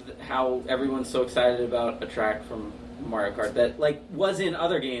thing how everyone's so excited about a track from Mario Kart that like was in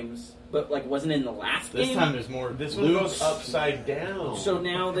other games, but like wasn't in the last This game. time there's more. This one loops. goes upside down. So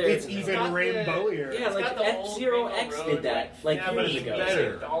now It's there's even got the- rainbowier. yeah, like got the old F-Zero Rainbow X Road, did that like yeah, but years it's ago.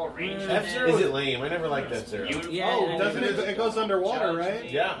 better. All range. F-Zero is it lame? I never liked F-Zero. Yeah, Oh, doesn't it? It goes underwater, right?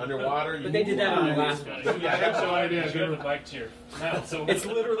 Yeah, underwater. But they did that on the last one. Yeah, I have no idea. You have the mic to your mouth, so It's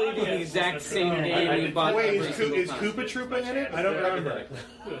literally the exact same game you bought Wait, every is single time. Koopa Troopa in it? I don't remember.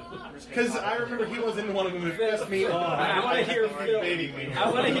 Because I remember he wasn't one of them that pissed me off. I want to hear Phil. Baiting me. I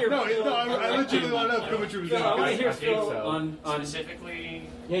want to hear No, Phil No, I legitimately want to know how much you Phil, I want to hear I think Phil so. on. Specifically,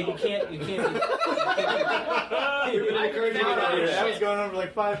 Yeah, you can't. We've been encouraging that was going on for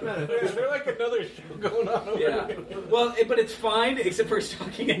like 5 minutes. Is there like another show going on over Yeah. here? Well, but it's fine, except for he's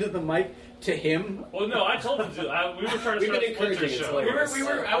talking into the mic to him. Well, no, I told him to. We were trying to We've been start a Splinter encouraging it, show. it's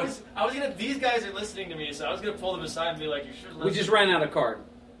hilarious. I was gonna. These guys are listening to me, so I was gonna pull them aside and be like, "You should." We just ran out of card.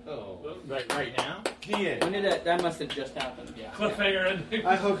 Oh. Right now? When did that must have just happened. Yeah. Cliffhanger ending.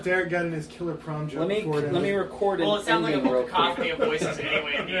 I hope Derek got in his killer prom joke before it Let me ended. record it. Well, it sounds like a cacophony of voices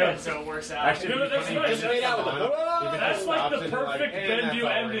anyway in the Yeah. end, so it works out. Actually, No, that's nice. just made out with That's like the perfect Benview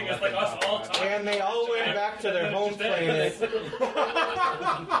ending. It's like us all talking. And they all went back to their home planet.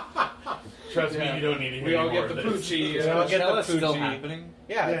 Trust me, you don't need to hear We all any more get the of this. Poochie. We all get the Coachella's still Poochie. happening?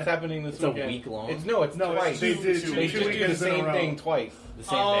 Yeah, Yeah. it's happening this It's a weekend. week long? It's No, twice. they did They two just do the weekends in a same row. thing twice. The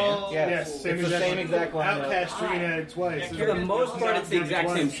same band? Yeah. Yes, It's the same exact lineup. Outcast reenacted twice. Yeah, For the most part, it's the exact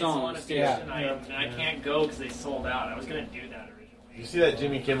same It's on song. a station, and I can't go because they sold out. I was gonna do that originally. You see that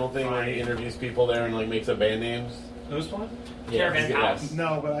Jimmy Kimmel thing where he interviews people there and like makes up band names? Who's one? Caravan yes. House.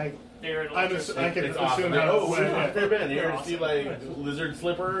 No, but I They're can It's assume awesome. how Oh, it we're went. my favorite band. You're They're gonna see awesome. like Lizard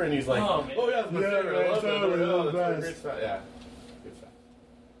Slipper, and he's like, Oh, man. "Oh yeah, it's my Yeah, favorite. I love right, that. totally, Oh, the that's best. great stuff." Yeah, good stuff.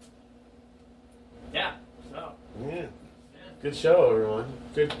 Yeah. So Yeah, good show, everyone.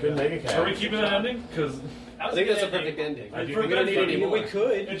 Good mega cast. Are we keeping that ending? Because that was I think a that's a good perfect ending. I We're forgot gonna need that any we more.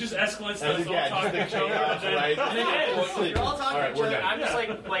 could. it just escalates to As us a- all yeah, talking just to the each other. chaos, right? And then Well, you're all talking all right, to each we're other. done. I'm just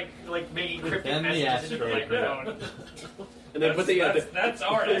like making cryptic Then the messages into the asteroid. microphone. And then put the That's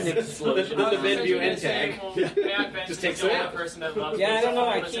our essence. the Benview end tag. Just takes the it only out. person that loves Yeah, I don't know.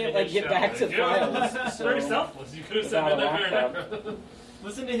 I listen to can't his like get show. back to Yeah. files. Very So. selfless. You could have said Without a midnight laptop. Marinette.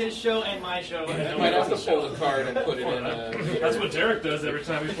 Listen to his show and my show. I might have to pull the card and put it in That's what Derek does every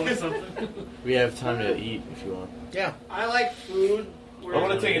time we play something. We have time to eat if you want. Yeah. I like food. I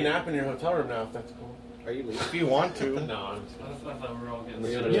want to take a nap in your hotel room now, if that's cool. Are you leaving? If you want to. No, I'm just I thought we were all getting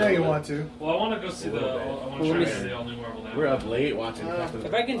Yeah, started. Yeah, you want to. Well, I want to go see the. I want to try to see the all new Marvel now. We're up late watching.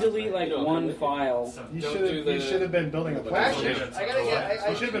 If I can delete like one file, You Don't should do have. the- You should have been building a playground. I gotta get.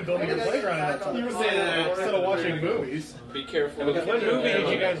 You should have been building a playground at that time. You were saying that Instead of watching movies. Be careful. What movie did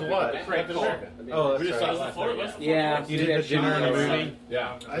you guys watch? Captain America. Oh, We just that's saw right. it last night. yeah, You did the dinner and the movie?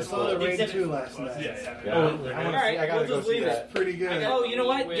 Yeah. I saw The Rain 2 last night. Yeah. Yeah. Oh, I All want to right, see. I gotta we'll go just see leave that. Pretty good. Oh, you know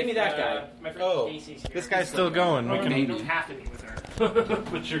what? Give me that guy. My friend Oh, Casey's here. this guy's still going. We You can. don't have to be with her.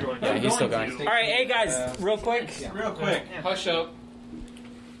 But you're going. Yeah, he's still going. All right, hey guys, real quick, Real quick. Hush up.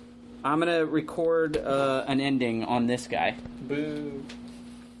 I'm gonna record an ending on this guy. Boo.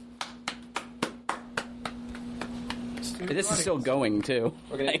 This is still going too.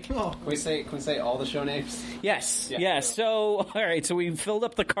 We're gonna, can we say all the show names? Yes, Yeah. yes. So, all right. So we filled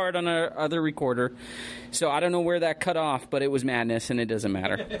up the card on our other recorder. So I don't know where that cut off, but it was madness, and it doesn't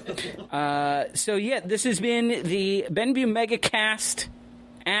matter. So yeah, this has been the Benview MegaCast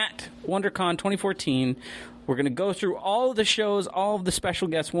at WonderCon 2014. We're going to go through all of the shows, all of the special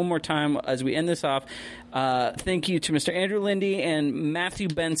guests one more time as we end this off. Thank you to Mr. Andrew Lindy and Matthew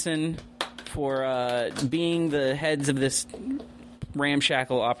Benson for being the heads of this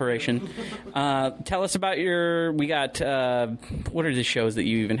ramshackle operation. Tell us about we got, what are the shows that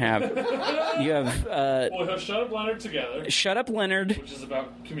you even have? You have Well, we have Shut Up Leonard together, Shut Up Leonard, which is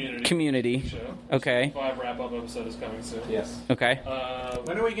about community. Community. Show. Okay. 5 wrap-up episode is coming soon. Yes. Okay.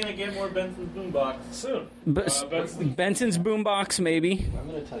 When are we gonna get more Benson's Boombox? Soon. Benson. Benson's Boombox, maybe. I'm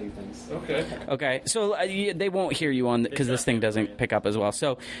gonna tell you things. Okay. Okay, so they won't hear you on because this thing doesn't pick up as well.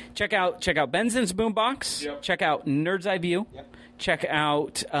 So check out Benson's Boombox. Yep. Check out Nerd's Eye View. Yep. Check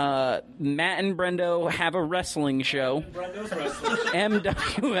out Matt and Brendo have a wrestling show. Brendo's wrestling.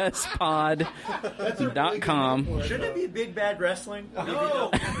 MWSpod.com. Shouldn't it be Big Bad Wrestling?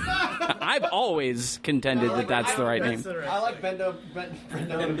 No. I've always contended that that's the right name. I like Brendo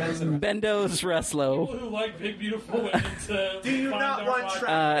and Benson. Bendo's Wrestlo. People who like big, beautiful women to Do you find not our want podcast.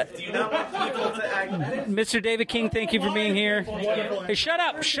 traffic? Do you not want people to act? Mr. David King, thank you for being here. Hey, shut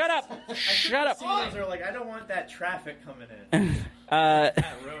up! Shut up! Shut up! Seniors are like, I don't want that traffic coming in. Uh,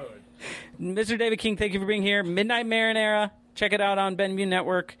 That road. Mr. David King, thank you for being here. Midnight Marinara, check it out on Benview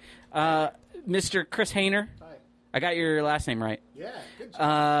Network. Mr. Chris Hayner, I got your last name right. Yeah, good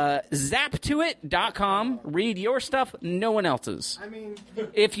job. Zaptoit.com. Read your stuff, no one else's, I mean,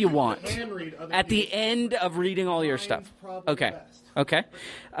 if you want. can read other At the people's end of reading all your Mine's stuff. probably Okay. the best. Okay.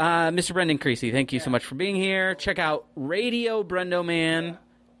 Mr. Brendan Creasy, thank you so much for being here. Check out Radio Brendo Man,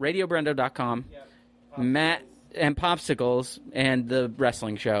 radiobrendo.com. Matt and Popsicles and the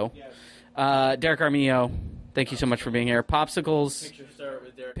wrestling show. Derek Armillo, thank you so much for being here. Popsicles,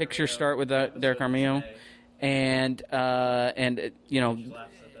 Picture start with Derek. Derek Armillo. And you know,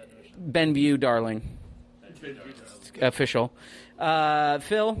 Benview darling. Official.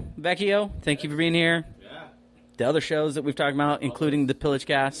 Phil Vecchio, thank you for being here. The other shows that we've talked about, including the Pillage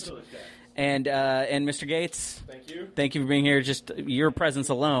Cast. And Mr. Gates, thank you for being here. Just your presence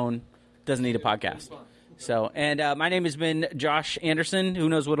alone doesn't need a podcast. So, and my name has been Josh Anderson. Who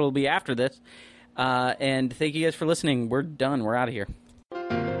knows what it'll be after this? And thank you guys for listening. We're done. We're out of here.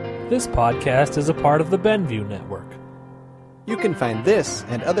 This podcast is a part of the Benview Network. You can find this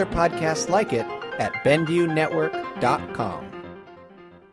and other podcasts like it at BenviewNetwork.com.